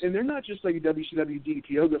about it, and they're not just like a WCW DDP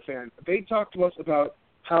Yoga fan. They talked to us about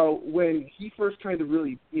how when he first kind of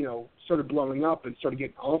really, started blowing up and started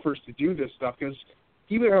getting offers to do this stuff, because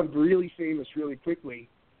he would have really famous really quickly.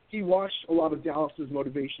 He watched a lot of Dallas's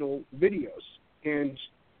motivational videos, and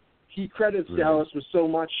he credits Dallas with so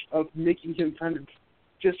much of making him kind of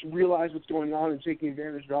just realize what's going on and taking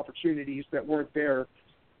advantage of opportunities that weren't there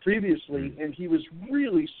previously. And he was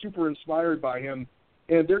really super inspired by him.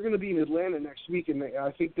 And they're going to be in Atlanta next week, and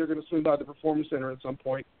I think they're going to swing by the Performance Center at some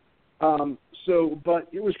point. But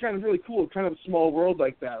it was kind of really cool, kind of a small world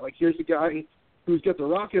like that. Like, here's a guy who's got the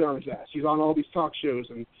rocket on his ass. He's on all these talk shows,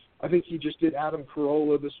 and I think he just did Adam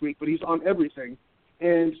Carolla this week, but he's on everything.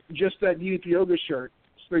 And just that DDP Yoga shirt,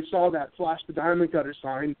 so they saw that, flash the diamond cutter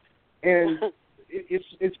sign, and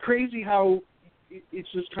it's crazy how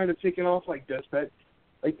it's just kind of taken off like this, that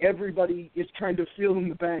like everybody is kind of feeling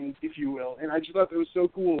the bang, if you will. And I just thought it was so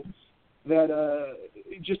cool that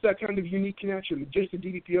just that kind of unique connection, just the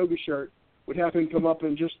DDP Yoga shirt would have him come up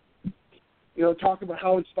and just, talk about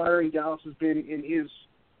how inspiring Dallas has been in his,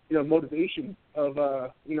 motivation of,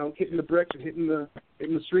 hitting the bricks and hitting the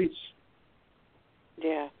streets.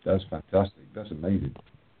 Yeah. That's fantastic. That's amazing.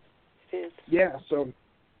 It is. Yeah,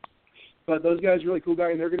 but those guys are really cool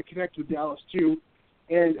guys, and they're going to connect with Dallas, too.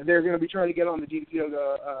 And they're going to be trying to get on the DDP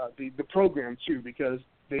Yoga, the program, too, because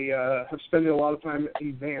they have spent a lot of time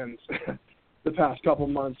in vans the past couple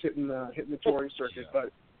months hitting the touring circuit.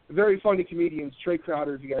 But very funny comedians. Trey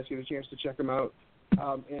Crowder, if you guys get a chance to check him out.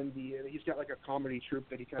 And he's got like a comedy troupe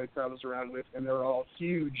that he kind of travels around with, and they're all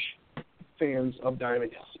huge fans of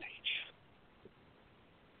Diamond Dallas Page.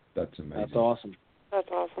 That's amazing. That's awesome. That's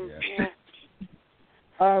awesome. Yeah.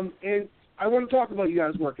 And I want to talk about you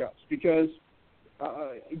guys' workouts because,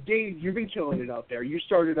 Dave, you've been killing it out there. You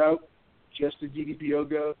started out just a DDP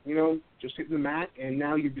Yoga, just hitting the mat, and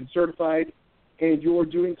now you've been certified, and you're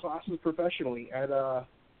doing classes professionally at a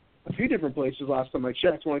few different places last time I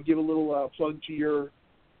checked. I want to give a little plug to your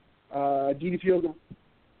DDP Yoga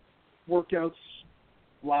workouts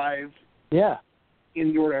live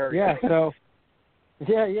in your area. So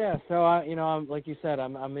I'm like you said,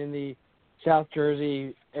 I'm in the South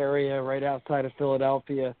Jersey area right outside of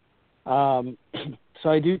Philadelphia. So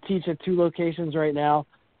I do teach at two locations right now.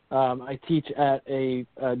 I teach at a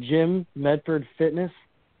gym, Medford Fitness,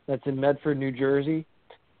 that's in Medford, New Jersey.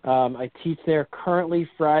 I teach there currently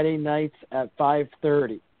Friday nights at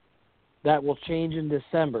 5:30. That will change in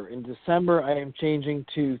December. In December, I am changing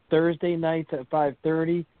to Thursday nights at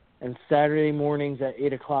 5:30 and Saturday mornings at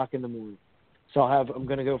 8 o'clock in the morning. So I'm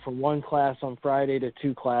going to go from one class on Friday to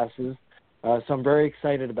two classes. So I'm very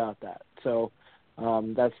excited about that. So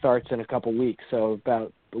that starts in a couple weeks. So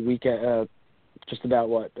about a week, just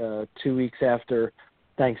about 2 weeks after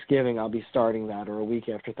Thanksgiving, I'll be starting that, or a week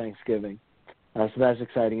after Thanksgiving. So that's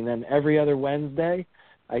exciting. And then every other Wednesday,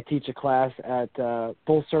 I teach a class at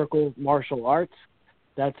Full Circle Martial Arts.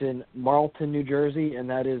 That's in Marlton, New Jersey, and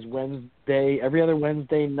that is every other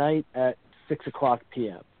Wednesday night at 6 o'clock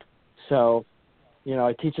p.m. So,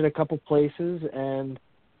 I teach at a couple places, and,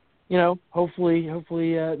 hopefully,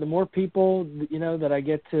 the more people, that I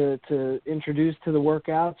get to introduce to the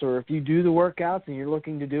workouts, or if you do the workouts and you're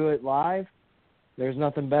looking to do it live, there's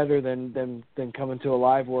nothing better than coming to a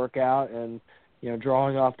live workout and,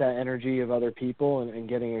 drawing off that energy of other people and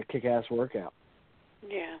getting a kick-ass workout.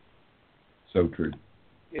 Yeah. So true.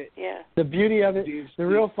 Yeah. The beauty of it, the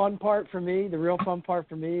real fun part for me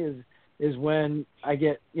is when I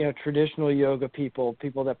get, traditional yoga people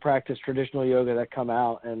that practice traditional yoga that come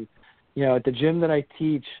out. And, at the gym that I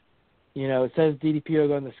teach, it says DDP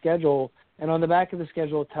Yoga on the schedule, and on the back of the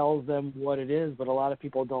schedule it tells them what it is, but a lot of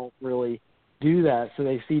people don't really do that. So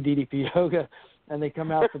they see DDP Yoga and they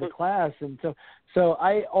come out for the class. And so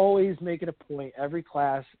I always make it a point, every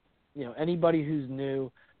class, anybody who's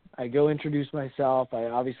new, I go introduce myself. I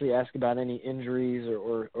obviously ask about any injuries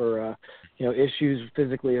or issues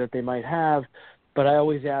physically that they might have, but I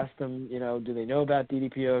always ask them, do they know about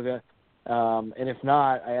DDP Yoga? And if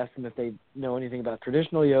not, I ask them if they know anything about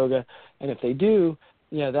traditional yoga. And if they do,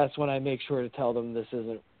 that's when I make sure to tell them this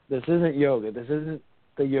isn't This isn't yoga. This isn't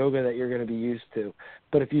the yoga that you're going to be used to.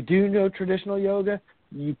 But if you do know traditional yoga,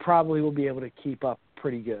 you probably will be able to keep up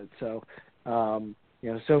pretty good. So,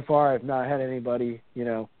 so far I've not had anybody,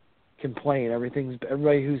 complain.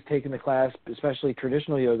 Everybody who's taken the class, especially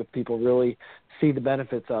traditional yoga people, really see the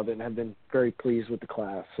benefits of it and have been very pleased with the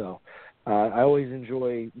class. So I always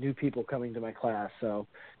enjoy new people coming to my class. So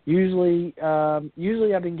usually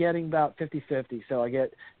I've been getting about 50-50. So I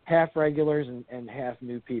get half regulars and half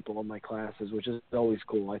new people in my classes, which is always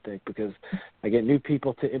cool, I think, because I get new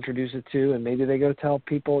people to introduce it to, and maybe they go tell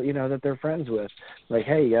people, that they're friends with, like,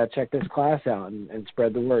 hey, you got to check this class out and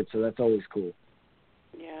spread the word. So that's always cool.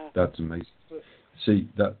 Yeah. That's amazing. See,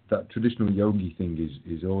 that traditional yogi thing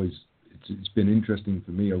is always, it's been interesting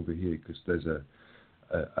for me over here because there's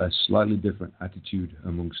a slightly different attitude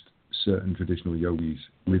amongst certain traditional yogis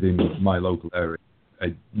within my local area.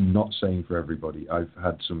 I'm not saying for everybody. I've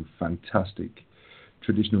had some fantastic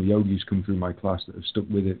traditional yogis come through my class that have stuck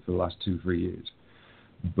with it for the last 2-3 years.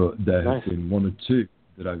 But there have been one or two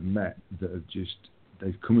that I've met that have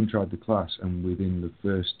they've come and tried the class, and within the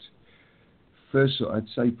first, I'd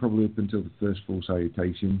say probably up until the first full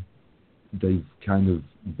salutation, they've kind of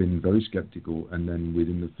been very skeptical, and then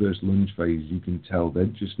within the first lunge phase, you can tell they're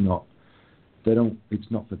just not, it's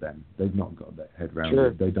not for them. They've not got their head around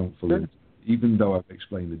it. They don't fully, even though I've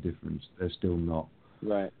explained the difference, they're still not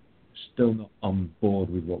on board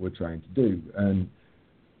with what we're trying to do. And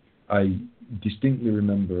I distinctly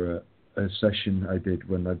remember a session I did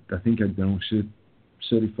when I think I'd been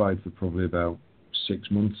certified for probably about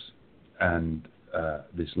 6 months, and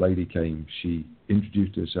this lady came. She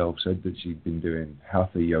introduced herself, said that she'd been doing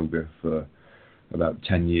Hatha yoga for about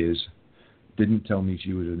 10 years, didn't tell me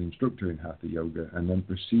she was an instructor in Hatha yoga, and then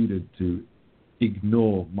proceeded to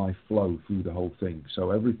ignore my flow through the whole thing.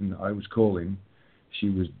 So everything that I was calling, she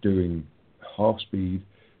was doing half speed.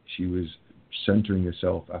 She was centering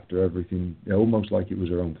herself after everything, almost like it was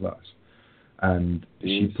her own class. And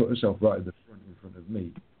she put herself right at the front in front of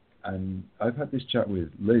me. And I've had this chat with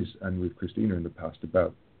Liz and with Christina in the past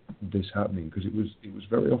about this happening, because it was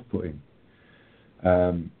very off-putting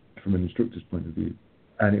from an instructor's point of view.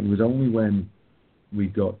 And it was only when we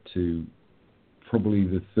got to probably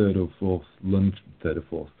the third or fourth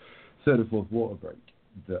water break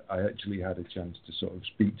that I actually had a chance to sort of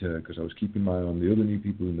speak to her, because I was keeping my eye on the other new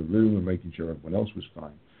people in the room and making sure everyone else was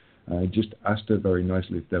fine. And I just asked her very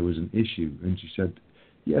nicely if there was an issue, and she said,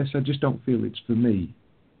 yes, I just don't feel it's for me.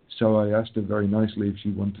 So I asked her very nicely if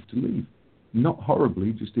she wanted to leave. Not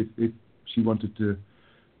horribly, just if she wanted to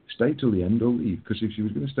stay till the end or leave. Because if she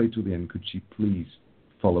was going to stay till the end, could she please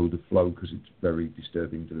follow the flow, because it's very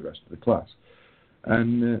disturbing to the rest of the class.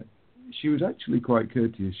 And she was actually quite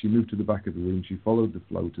courteous. She moved to the back of the room, she followed the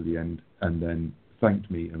flow to the end, and then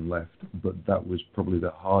thanked me and left. But that was probably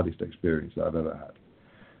the hardest experience that I've ever had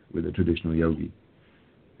with a traditional yogi.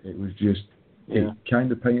 It was just, it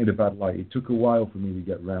kind of painted a bad light. It took a while for me to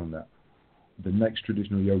get around that. The next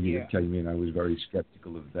traditional yogi that came in, I was very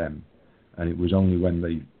skeptical of them. And it was only when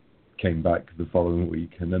they came back the following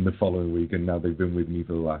week, and then the following week, and now they've been with me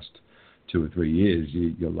for the last 2 or 3 years,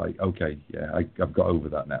 you're like, okay, I've got over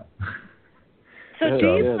that now. So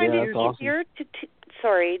do you find it easier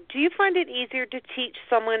do you find it easier to teach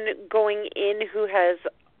someone going in who has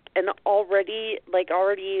an already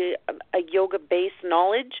a yoga-based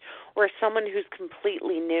knowledge, or someone who's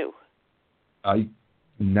completely new?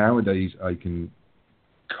 Nowadays I can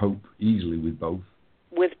cope easily with both.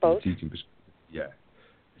 With both? Teaching perspective, yeah.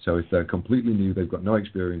 So if they're completely new, they've got no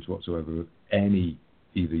experience whatsoever of any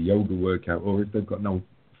either yoga workout, or if they've got no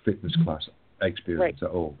fitness class experience at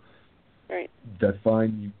all, they're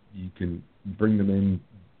fine. You can bring them in,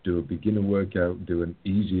 do a beginner workout, do an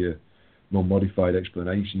easier, more modified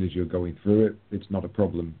explanation as you're going through it. It's not a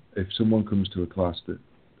problem. If someone comes to a class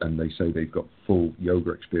and they say they've got full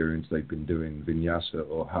yoga experience, they've been doing vinyasa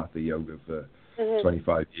or hatha yoga for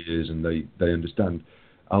 25 years, and they understand,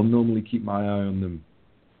 I'll normally keep my eye on them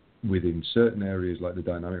within certain areas like the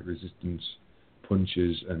dynamic resistance,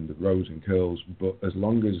 punches and the rows and curls, but as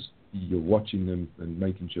long as you're watching them and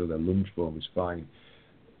making sure their lunge form is fine,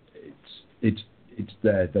 it's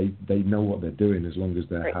there. They know what they're doing, as long as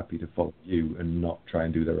they're happy to follow you and not try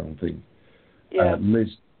and do their own thing. Liz,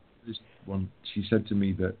 she said to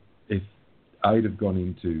me that if I'd have gone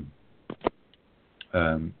into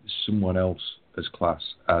someone else's class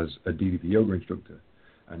as a DDP yoga instructor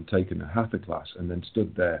and taken a hatha class and then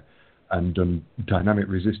stood there and done dynamic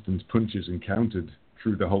resistance punches and countered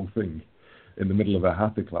through the whole thing in the middle of a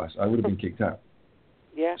hatha class, I would have been kicked out.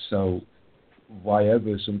 Yeah. So why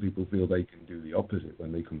ever some people feel they can do the opposite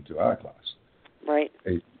when they come to our class. Right.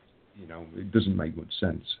 it doesn't make much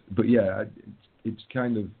sense. But yeah, it's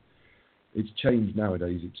changed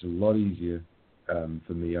nowadays. It's a lot easier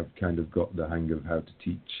for me. I've kind of got the hang of how to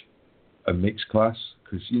teach a mixed class,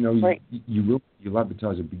 because you'll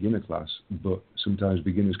advertise a beginner class, but sometimes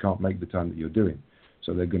beginners can't make the time that you're doing,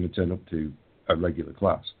 so they're going to turn up to a regular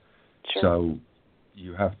class. Sure. So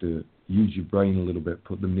you have to use your brain a little bit,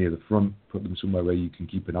 put them near the front, put them somewhere where you can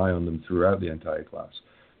keep an eye on them throughout the entire class,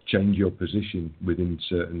 change your position within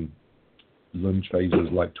certain lunge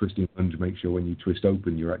phases like twisting lunge, make sure when you twist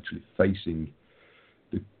open you're actually facing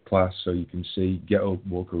the class so you can see, get up,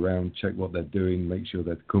 walk around, check what they're doing, make sure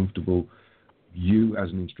they're comfortable. You as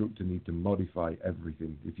an instructor need to modify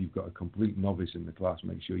everything. If you've got a complete novice in the class,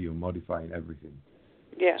 make sure you're modifying everything.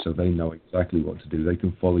 Yeah. So they know exactly what to do. They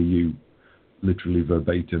can follow you literally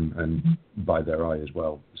verbatim and by their eye as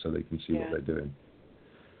well, so they can see what they're doing.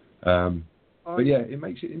 But yeah, it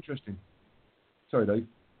makes it interesting. Sorry, Dave.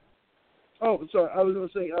 Oh, sorry. I was going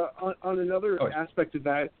to say, on another aspect of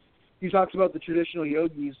that, he talks about the traditional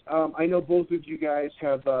yogis. I know both of you guys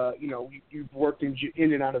have, you've worked in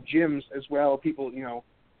and out of gyms as well. People,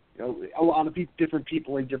 a lot of different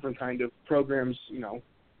people in different kind of programs,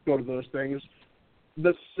 go to those things.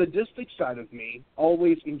 The sadistic side of me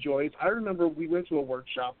always enjoys. I remember we went to a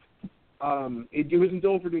workshop. It was in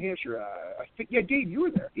Dover, New Hampshire. I think, Dave, you were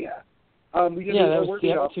there. Yeah. We did a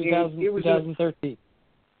workshop. 2013.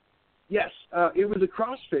 Yes, it was a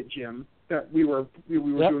CrossFit gym that we were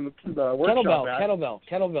doing the workshop at.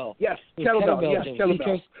 Kettlebell. Yes, kettlebell. Yes, gym.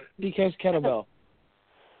 kettlebell. DK's kettlebell.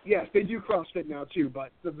 Yes, they do CrossFit now too,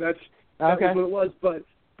 but that was what it was. But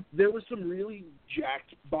there was some really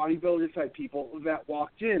jacked bodybuilder type people that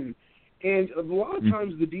walked in, and a lot of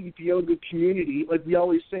times the DDP Yoga community, like we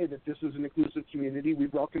always say that this is an inclusive community. We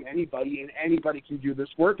welcome anybody, and anybody can do this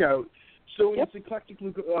workout. So it's an eclectic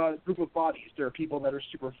group of bodies. There are people that are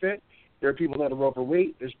super fit. There are people that are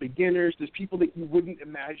overweight. There's beginners. There's people that you wouldn't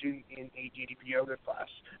imagine in a DDP Yoga class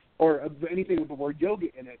or anything with the word yoga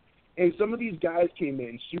in it. And some of these guys came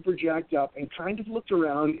in super jacked up and kind of looked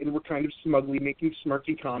around and were kind of smugly making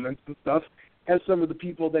smirky comments and stuff as some of the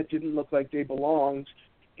people that didn't look like they belonged.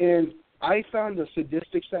 And I found a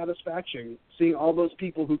sadistic satisfaction seeing all those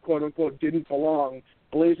people who, quote-unquote, didn't belong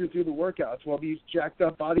blazing through the workouts while these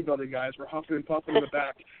jacked-up bodybuilder guys were huffing and puffing in the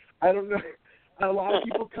back. I don't know. A lot of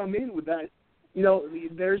people come in with that.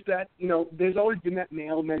 There's that, there's always been that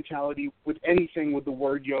male mentality with anything with the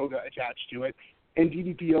word yoga attached to it. And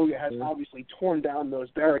DDP Yoga has obviously torn down those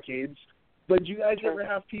barricades. But do you guys ever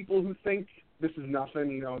have people who think this is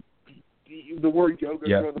nothing, the word yoga,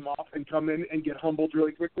 throw them off and come in and get humbled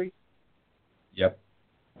really quickly? Yep.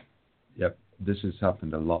 This has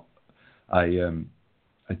happened a lot.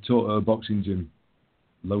 I taught at a boxing gym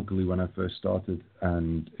locally when I first started,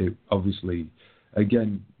 and it obviously,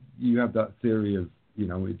 again, you have that theory of,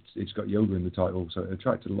 it's got yoga in the title, so it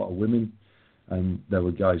attracted a lot of women, and there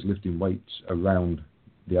were guys lifting weights around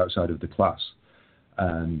the outside of the class,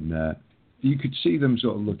 and you could see them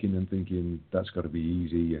sort of looking and thinking, that's got to be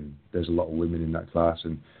easy, and there's a lot of women in that class.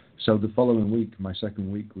 And so the following week, my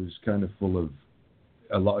second week, was kind of full of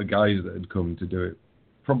a lot of guys that had come to do it,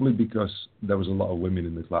 probably because there was a lot of women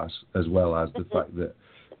in the class, as well as the fact that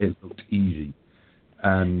it looked easy.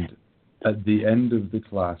 And at the end of the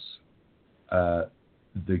class,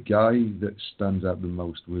 the guy that stands out the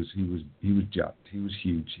most was he was jacked. He was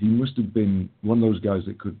huge. He must have been one of those guys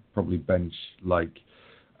that could probably bench, like,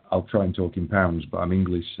 I'll try and talk in pounds, but I'm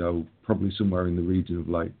English, so probably somewhere in the region of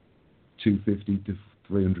like 250 to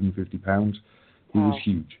 350 pounds. He was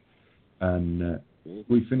huge. And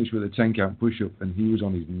we finished with a 10-count push-up, and he was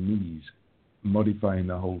on his knees modifying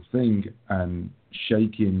the whole thing and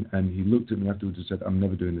shaking, and he looked at me afterwards and said, I'm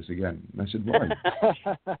never doing this again. And I said,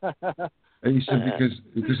 why? And he said,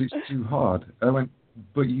 because it's too hard. I went,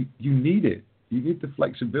 but you need it. You need the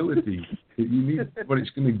flexibility. You need what it's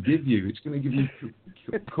going to give you. It's going to give you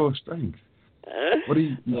core strength.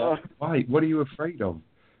 Why? What are you afraid of?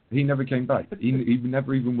 He never came back. He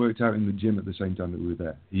never even worked out in the gym at the same time that we were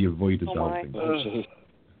there. He avoided the whole thing.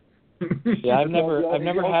 Yeah, I've never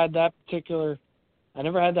had that particular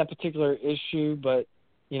issue, but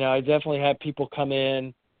I definitely had people come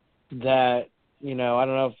in that I don't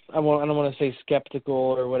know I don't want to say skeptical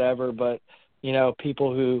or whatever, but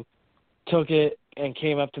people who took it and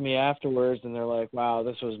came up to me afterwards and they're like, wow,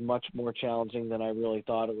 this was much more challenging than I really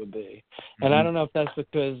thought it would be. Mm-hmm. And I don't know if that's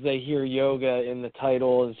because they hear yoga in the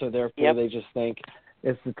title, and so therefore they just think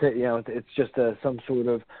it's it's just some sort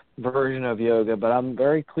of version of yoga. But I'm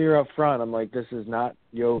very clear up front. I'm like, this is not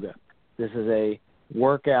yoga. This is a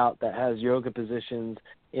workout that has yoga positions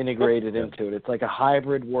integrated into it. It's like a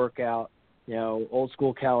hybrid workout old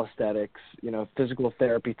school calisthenics, physical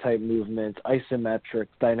therapy type movements, isometrics,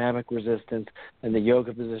 dynamic resistance, and the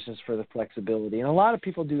yoga positions for the flexibility. And a lot of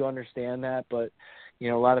people do understand that, but a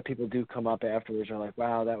lot of people do come up afterwards and are like,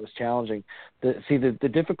 wow, that was challenging. The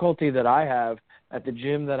difficulty that I have at the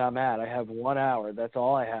gym that I'm at, I have 1 hour. That's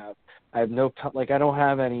all I have. I have I don't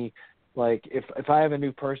have any, if I have a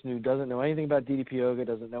new person who doesn't know anything about DDP yoga,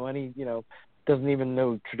 doesn't know doesn't even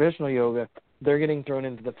know traditional yoga, they're getting thrown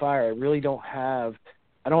into the fire.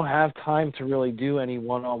 I don't have time to really do any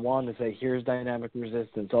one-on-one to say, here's dynamic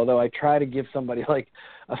resistance. Although I try to give somebody like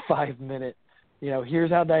a 5-minute,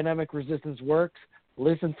 here's how dynamic resistance works.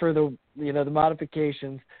 Listen for the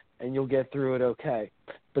modifications, and you'll get through it okay.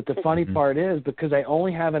 But the funny part is, because I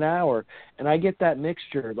only have an hour, and I get that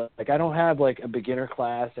mixture. Like I don't have like a beginner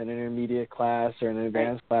class, an intermediate class, or an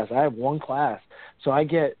advanced class. I have one class, so I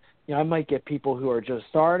get. I might get people who are just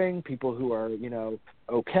starting, people who are,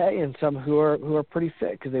 okay, and some who are pretty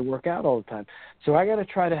fit because they work out all the time. So I got to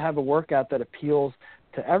try to have a workout that appeals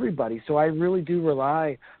to everybody. So I really do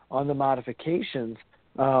rely on the modifications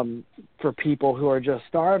for people who are just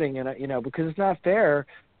starting, and because it's not fair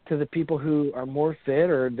to the people who are more fit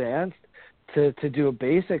or advanced to do a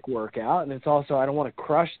basic workout, and it's also I don't want to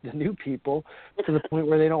crush the new people to the point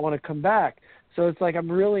where they don't want to come back. So it's like I'm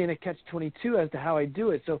really in a catch-22 as to how I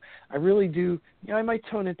do it. So I really do, I might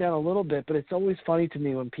tone it down a little bit, but it's always funny to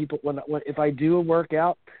me when if I do a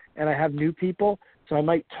workout and I have new people, so I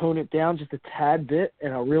might tone it down just a tad bit,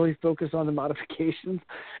 and I'll really focus on the modifications,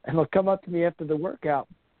 and they'll come up to me after the workout.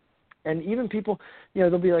 And even people,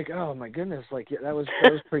 they'll be like, oh, my goodness, that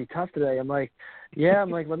was pretty tough today. I'm like, yeah,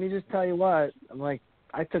 let me just tell you what. I'm like,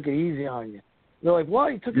 I took it easy on you. They're like, well,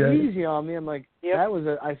 you took it easy on me. I'm like,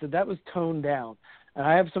 I said, that was toned down. And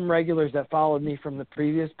I have some regulars that followed me from the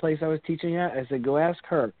previous place I was teaching at. I said, go ask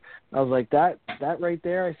her. I was like, that right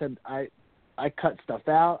there, I said, I cut stuff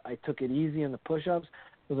out. I took it easy in the push-ups.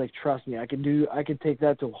 I was like, trust me, I could take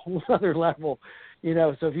that to a whole other level.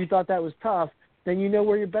 So if you thought that was tough, then you know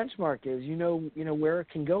where your benchmark is. You know where it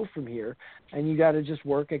can go from here, and you got to just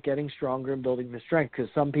work at getting stronger and building the strength. Because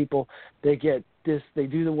some people, they do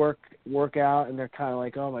the workout, and they're kind of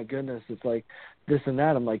like, oh my goodness, it's like this and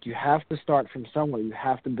that. I'm like, you have to start from somewhere. You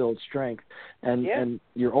have to build strength, and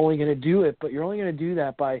you're only going to do it, but you're only going to do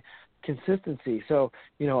that by consistency. So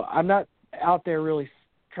I'm not out there really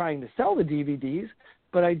trying to sell the DVDs,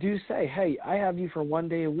 but I do say, hey, I have you for 1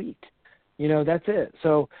 day a week. That's it.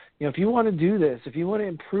 So, if you want to do this, if you want to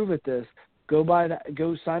improve at this, go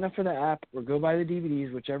sign up for the app or go buy the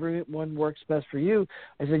DVDs, whichever one works best for you.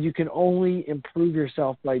 I said you can only improve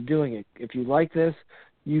yourself by doing it. If you like this,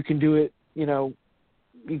 you can do it.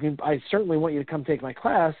 I certainly want you to come take my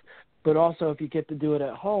class, but also if you get to do it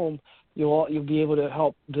at home, you'll be able to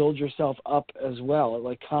help build yourself up as well.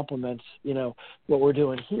 It complements, what we're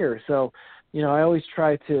doing here. So, I always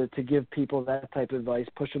try to give people that type of advice,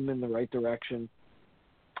 push them in the right direction.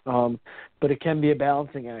 But it can be a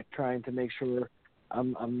balancing act, trying to make sure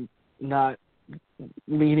I'm not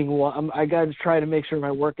leaning one. I got to try to make sure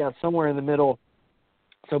my workout's somewhere in the middle,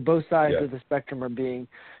 so both sides of the spectrum are being,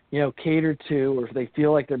 catered to, or if they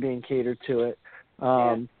feel like they're being catered to it.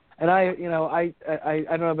 And I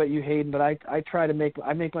don't know about you, Hayden, but I try to make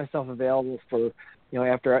myself available for.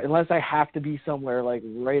 Unless I have to be somewhere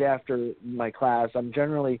right after my class, I'm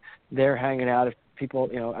generally there hanging out. If people,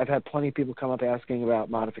 I've had plenty of people come up asking about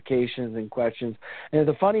modifications and questions. And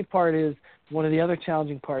the funny part is, one of the other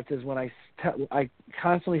challenging parts is when I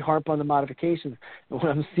constantly harp on the modifications, and when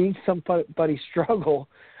I'm seeing somebody struggle,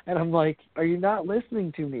 and I'm like, are you not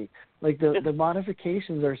listening to me? The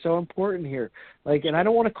modifications are so important here. And I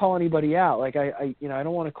don't want to call anybody out. I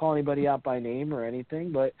don't want to call anybody out by name or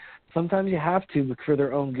anything, but sometimes you have to for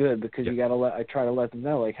their own good, because I try to let them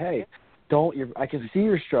know, hey, I can see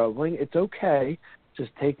you're struggling. It's okay.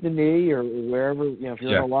 Just take the knee, or wherever, if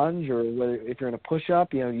you're in a lunge, or if you're in a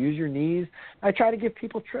push-up, use your knees. I try to give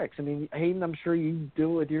people tricks. I mean, Hayden, I'm sure you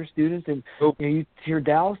do it with your students, and you hear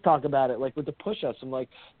Dallas talk about it, with the push-ups. I'm like,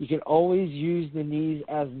 you can always use the knees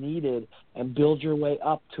as needed and build your way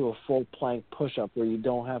up to a full plank push-up where you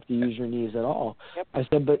don't have to use your knees at all. Yep. I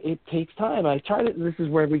said, but it takes time. This is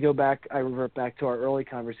where I revert back to our early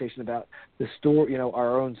conversation about the story,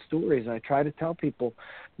 our own stories, and I try to tell people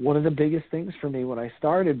one of the biggest things for me when I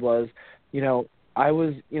started was, I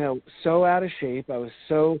was, so out of shape. I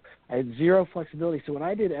had zero flexibility. So when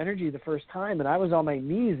I did energy the first time, and I was on my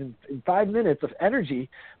knees in 5 minutes of energy,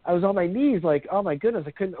 I was on my knees oh my goodness,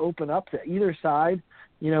 I couldn't open up to either side,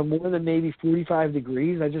 more than maybe 45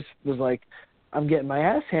 degrees. I just was like, I'm getting my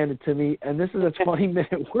ass handed to me, and this is a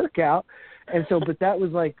 20-minute workout. And so, but that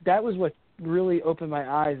was what really opened my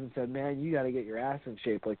eyes and said, man, you got to get your ass in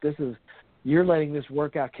shape. Like, you're letting this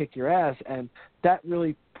workout kick your ass. And that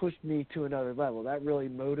really pushed me to another level. That really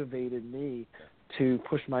motivated me to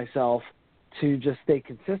push myself to just stay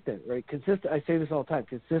consistent, right? I say this all the time.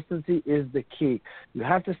 Consistency is the key. You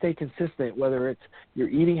have to stay consistent, whether it's your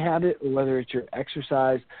eating habit or whether it's your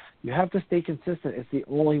exercise. You have to stay consistent. It's the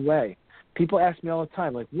only way. People ask me all the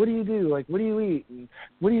time, like, what do you do? Like, what do you eat? And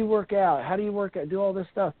what do you work out? How do you work out? Do all this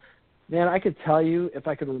stuff. Man, I could tell you, if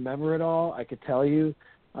I could remember it all, I could tell you,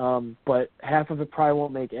 but half of it probably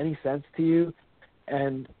won't make any sense to you.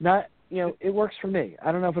 And it works for me.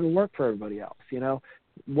 I don't know if it'll work for everybody else,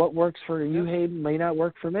 What works for you, Hayden, may not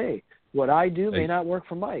work for me. What I do may not work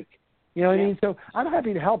for Mike. You know what I mean? So I'm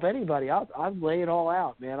happy to help anybody. I'll lay it all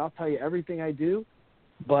out, man. I'll tell you everything I do,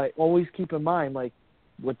 but always keep in mind, like,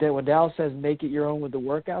 when Dal says make it your own with the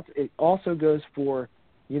workouts, it also goes for,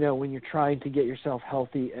 when you're trying to get yourself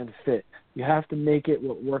healthy and fit. You have to make it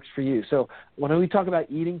what works for you. So when we talk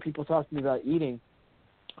about eating, people talk to me about eating.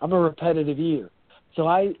 I'm a repetitive eater. So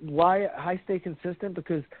why I stay consistent,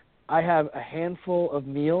 because I have a handful of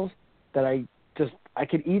meals that I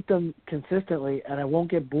could eat them consistently and I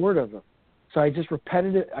won't get bored of them. So I just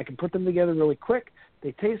repetitive. I can put them together really quick.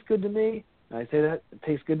 They taste good to me. And I say that it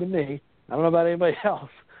tastes good to me. I don't know about anybody else,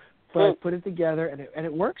 but I put it together and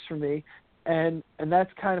it works for me. And that's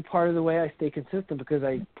kind of part of the way I stay consistent, because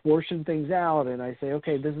I portion things out and I say,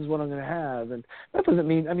 okay, this is what I'm going to have. And that doesn't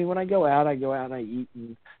mean, when I go out and I eat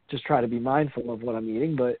and just try to be mindful of what I'm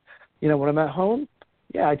eating. But, when I'm at home,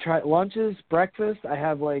 I try lunches, breakfast. I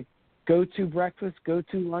have like go-to breakfast,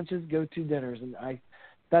 go-to lunches, go-to dinners. And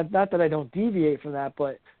not that I don't deviate from that,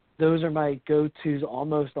 but those are my go-tos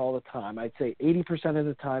almost all the time. I'd say 80% of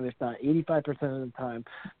the time, if not 85% of the time.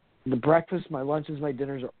 The breakfast, my lunches, my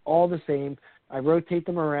dinners are all the same. I rotate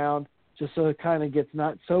them around just so it kind of gets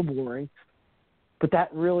not so boring. But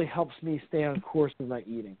that really helps me stay on course with my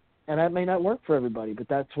eating. And that may not work for everybody, but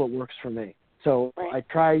that's what works for me. So I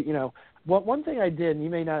try, one thing I did, and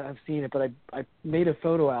you may not have seen it, but I made a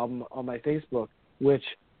photo album on my Facebook, which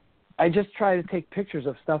I just try to take pictures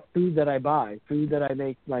of food that I buy, food that I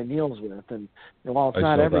make my meals with. And while it's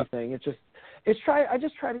not everything, I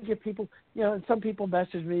just try to give people, and some people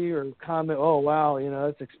message me or comment, oh, wow,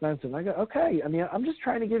 it's expensive. I go, okay. I'm just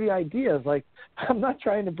trying to give you ideas. Like, I'm not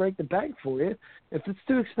trying to break the bank for you. If it's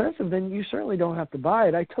too expensive, then you certainly don't have to buy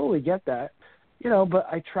it. I totally get that, but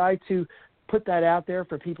I try to put that out there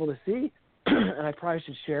for people to see, and I probably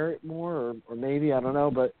should share it more, or maybe, I don't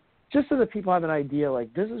know, but just so that people have an idea,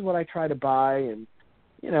 like, this is what I try to buy, and,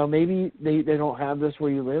 maybe they don't have this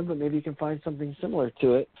where you live, but maybe you can find something similar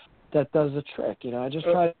to it that does the trick. I just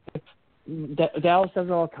try to, Dallas says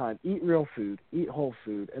it all the time, eat real food, eat whole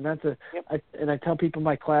food. And and I tell people in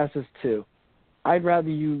my classes too, I'd rather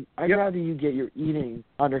you get your eating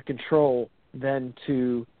under control than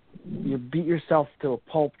to beat yourself to a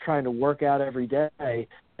pulp trying to work out every day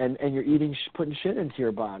and you're eating, putting shit into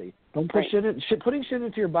your body. Don't put putting shit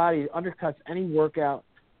into your body undercuts any workout.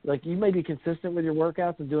 Like, you may be consistent with your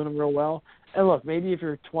workouts and doing them real well. And look, maybe if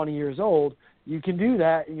you're 20 years old, you can do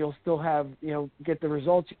that and you'll still have, get the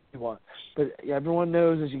results you want. But everyone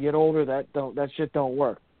knows as you get older that shit don't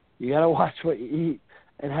work. You got to watch what you eat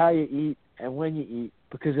and how you eat and when you eat,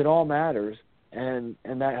 because it all matters. And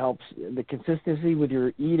that helps. The consistency with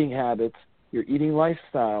your eating habits, your eating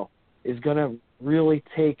lifestyle is going to really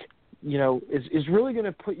take, is really going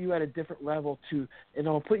to put you at a different level and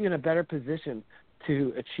it'll put you in a better position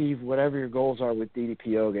to achieve whatever your goals are with DDP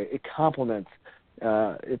Yoga. It complements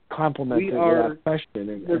that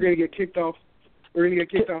question. We're going to get kicked off. We're going to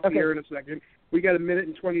get kicked off the air in a second. We got a minute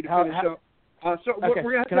and 20 to finish up. We're going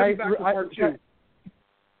to have to be back for part two.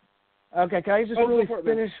 Okay, can I just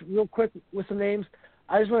finish real quick with some names?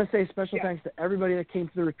 I just want to say special thanks to everybody that came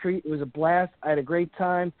to the retreat. It was a blast. I had a great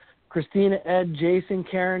time. Christina, Ed, Jason,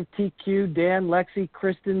 Karen, TQ, Dan, Lexi,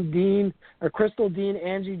 Crystal, Dean,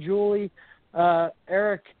 Angie, Julie,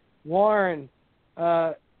 Eric, Warren,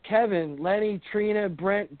 Kevin, Lenny, Trina,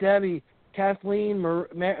 Brent, Debbie, Kathleen,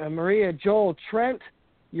 Maria, Joel, Trent,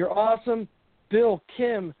 you're awesome. Bill,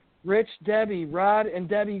 Kim, Rich, Debbie, Rod, and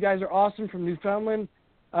Debbie, you guys are awesome from Newfoundland.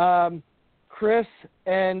 Chris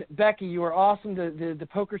and Becky, you are awesome. The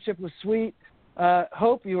poker chip was sweet.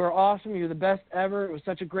 Hope, you are awesome. You're the best ever. It was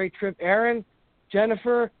such a great trip. Erin,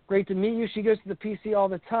 Jennifer, great to meet you. She goes to the PC all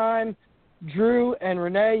the time. Drew and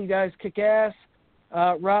Renee, you guys kick ass.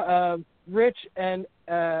 Rich and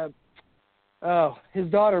his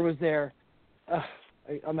daughter was there.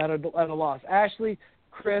 I'm at a loss. Ashley,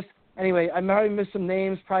 Chris. Anyway, I might have missed some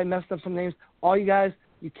names, probably messed up some names. All you guys,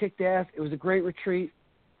 you kicked ass. It was a great retreat.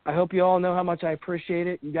 I hope you all know how much I appreciate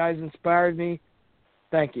it. You guys inspired me.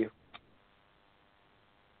 Thank you.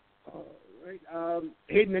 All right.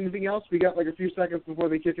 Hayden, anything else? We got like a few seconds before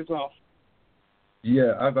they kick us off.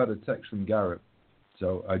 Yeah, I've had a text from Garrett,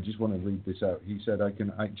 so I just want to read this out. He said I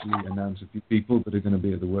can actually announce a few people that are going to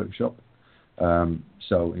be at the workshop.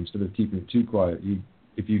 So instead of keeping it too quiet,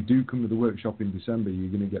 if you do come to the workshop in December, you're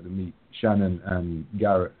going to get to meet Shannon and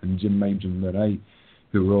Garrett and Jim Mage and Renee,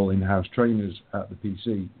 who are all in-house trainers at the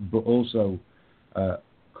PC. But also,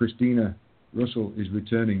 Christina Russell is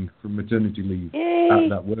returning from maternity leave at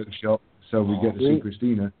that workshop, so we get to see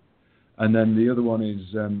Christina. And then the other one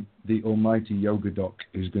is the almighty Yoga Doc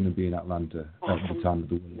is going to be in Atlanta at the time of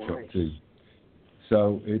the workshop too.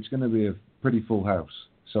 So it's going to be a pretty full house.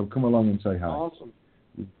 So come along and say hi. Awesome.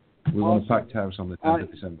 We're on a packed house on the 10th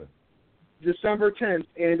of December. December 10th,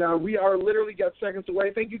 and we are literally got seconds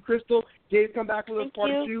away. Thank you, Crystal. Dave, come back with us part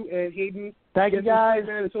 2, and Hayden. Thank you, guys.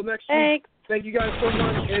 Until next week. Thank you guys so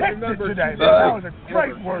much. And remember, today, that was a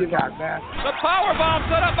great workout, man. The power bomb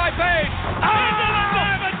set up by Page. Into the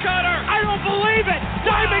diamond cutter. I don't believe it.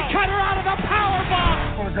 Diamond cutter out of the power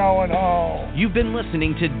bomb. We're going home. You've been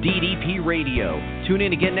listening to DDP Radio. Tune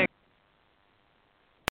in again next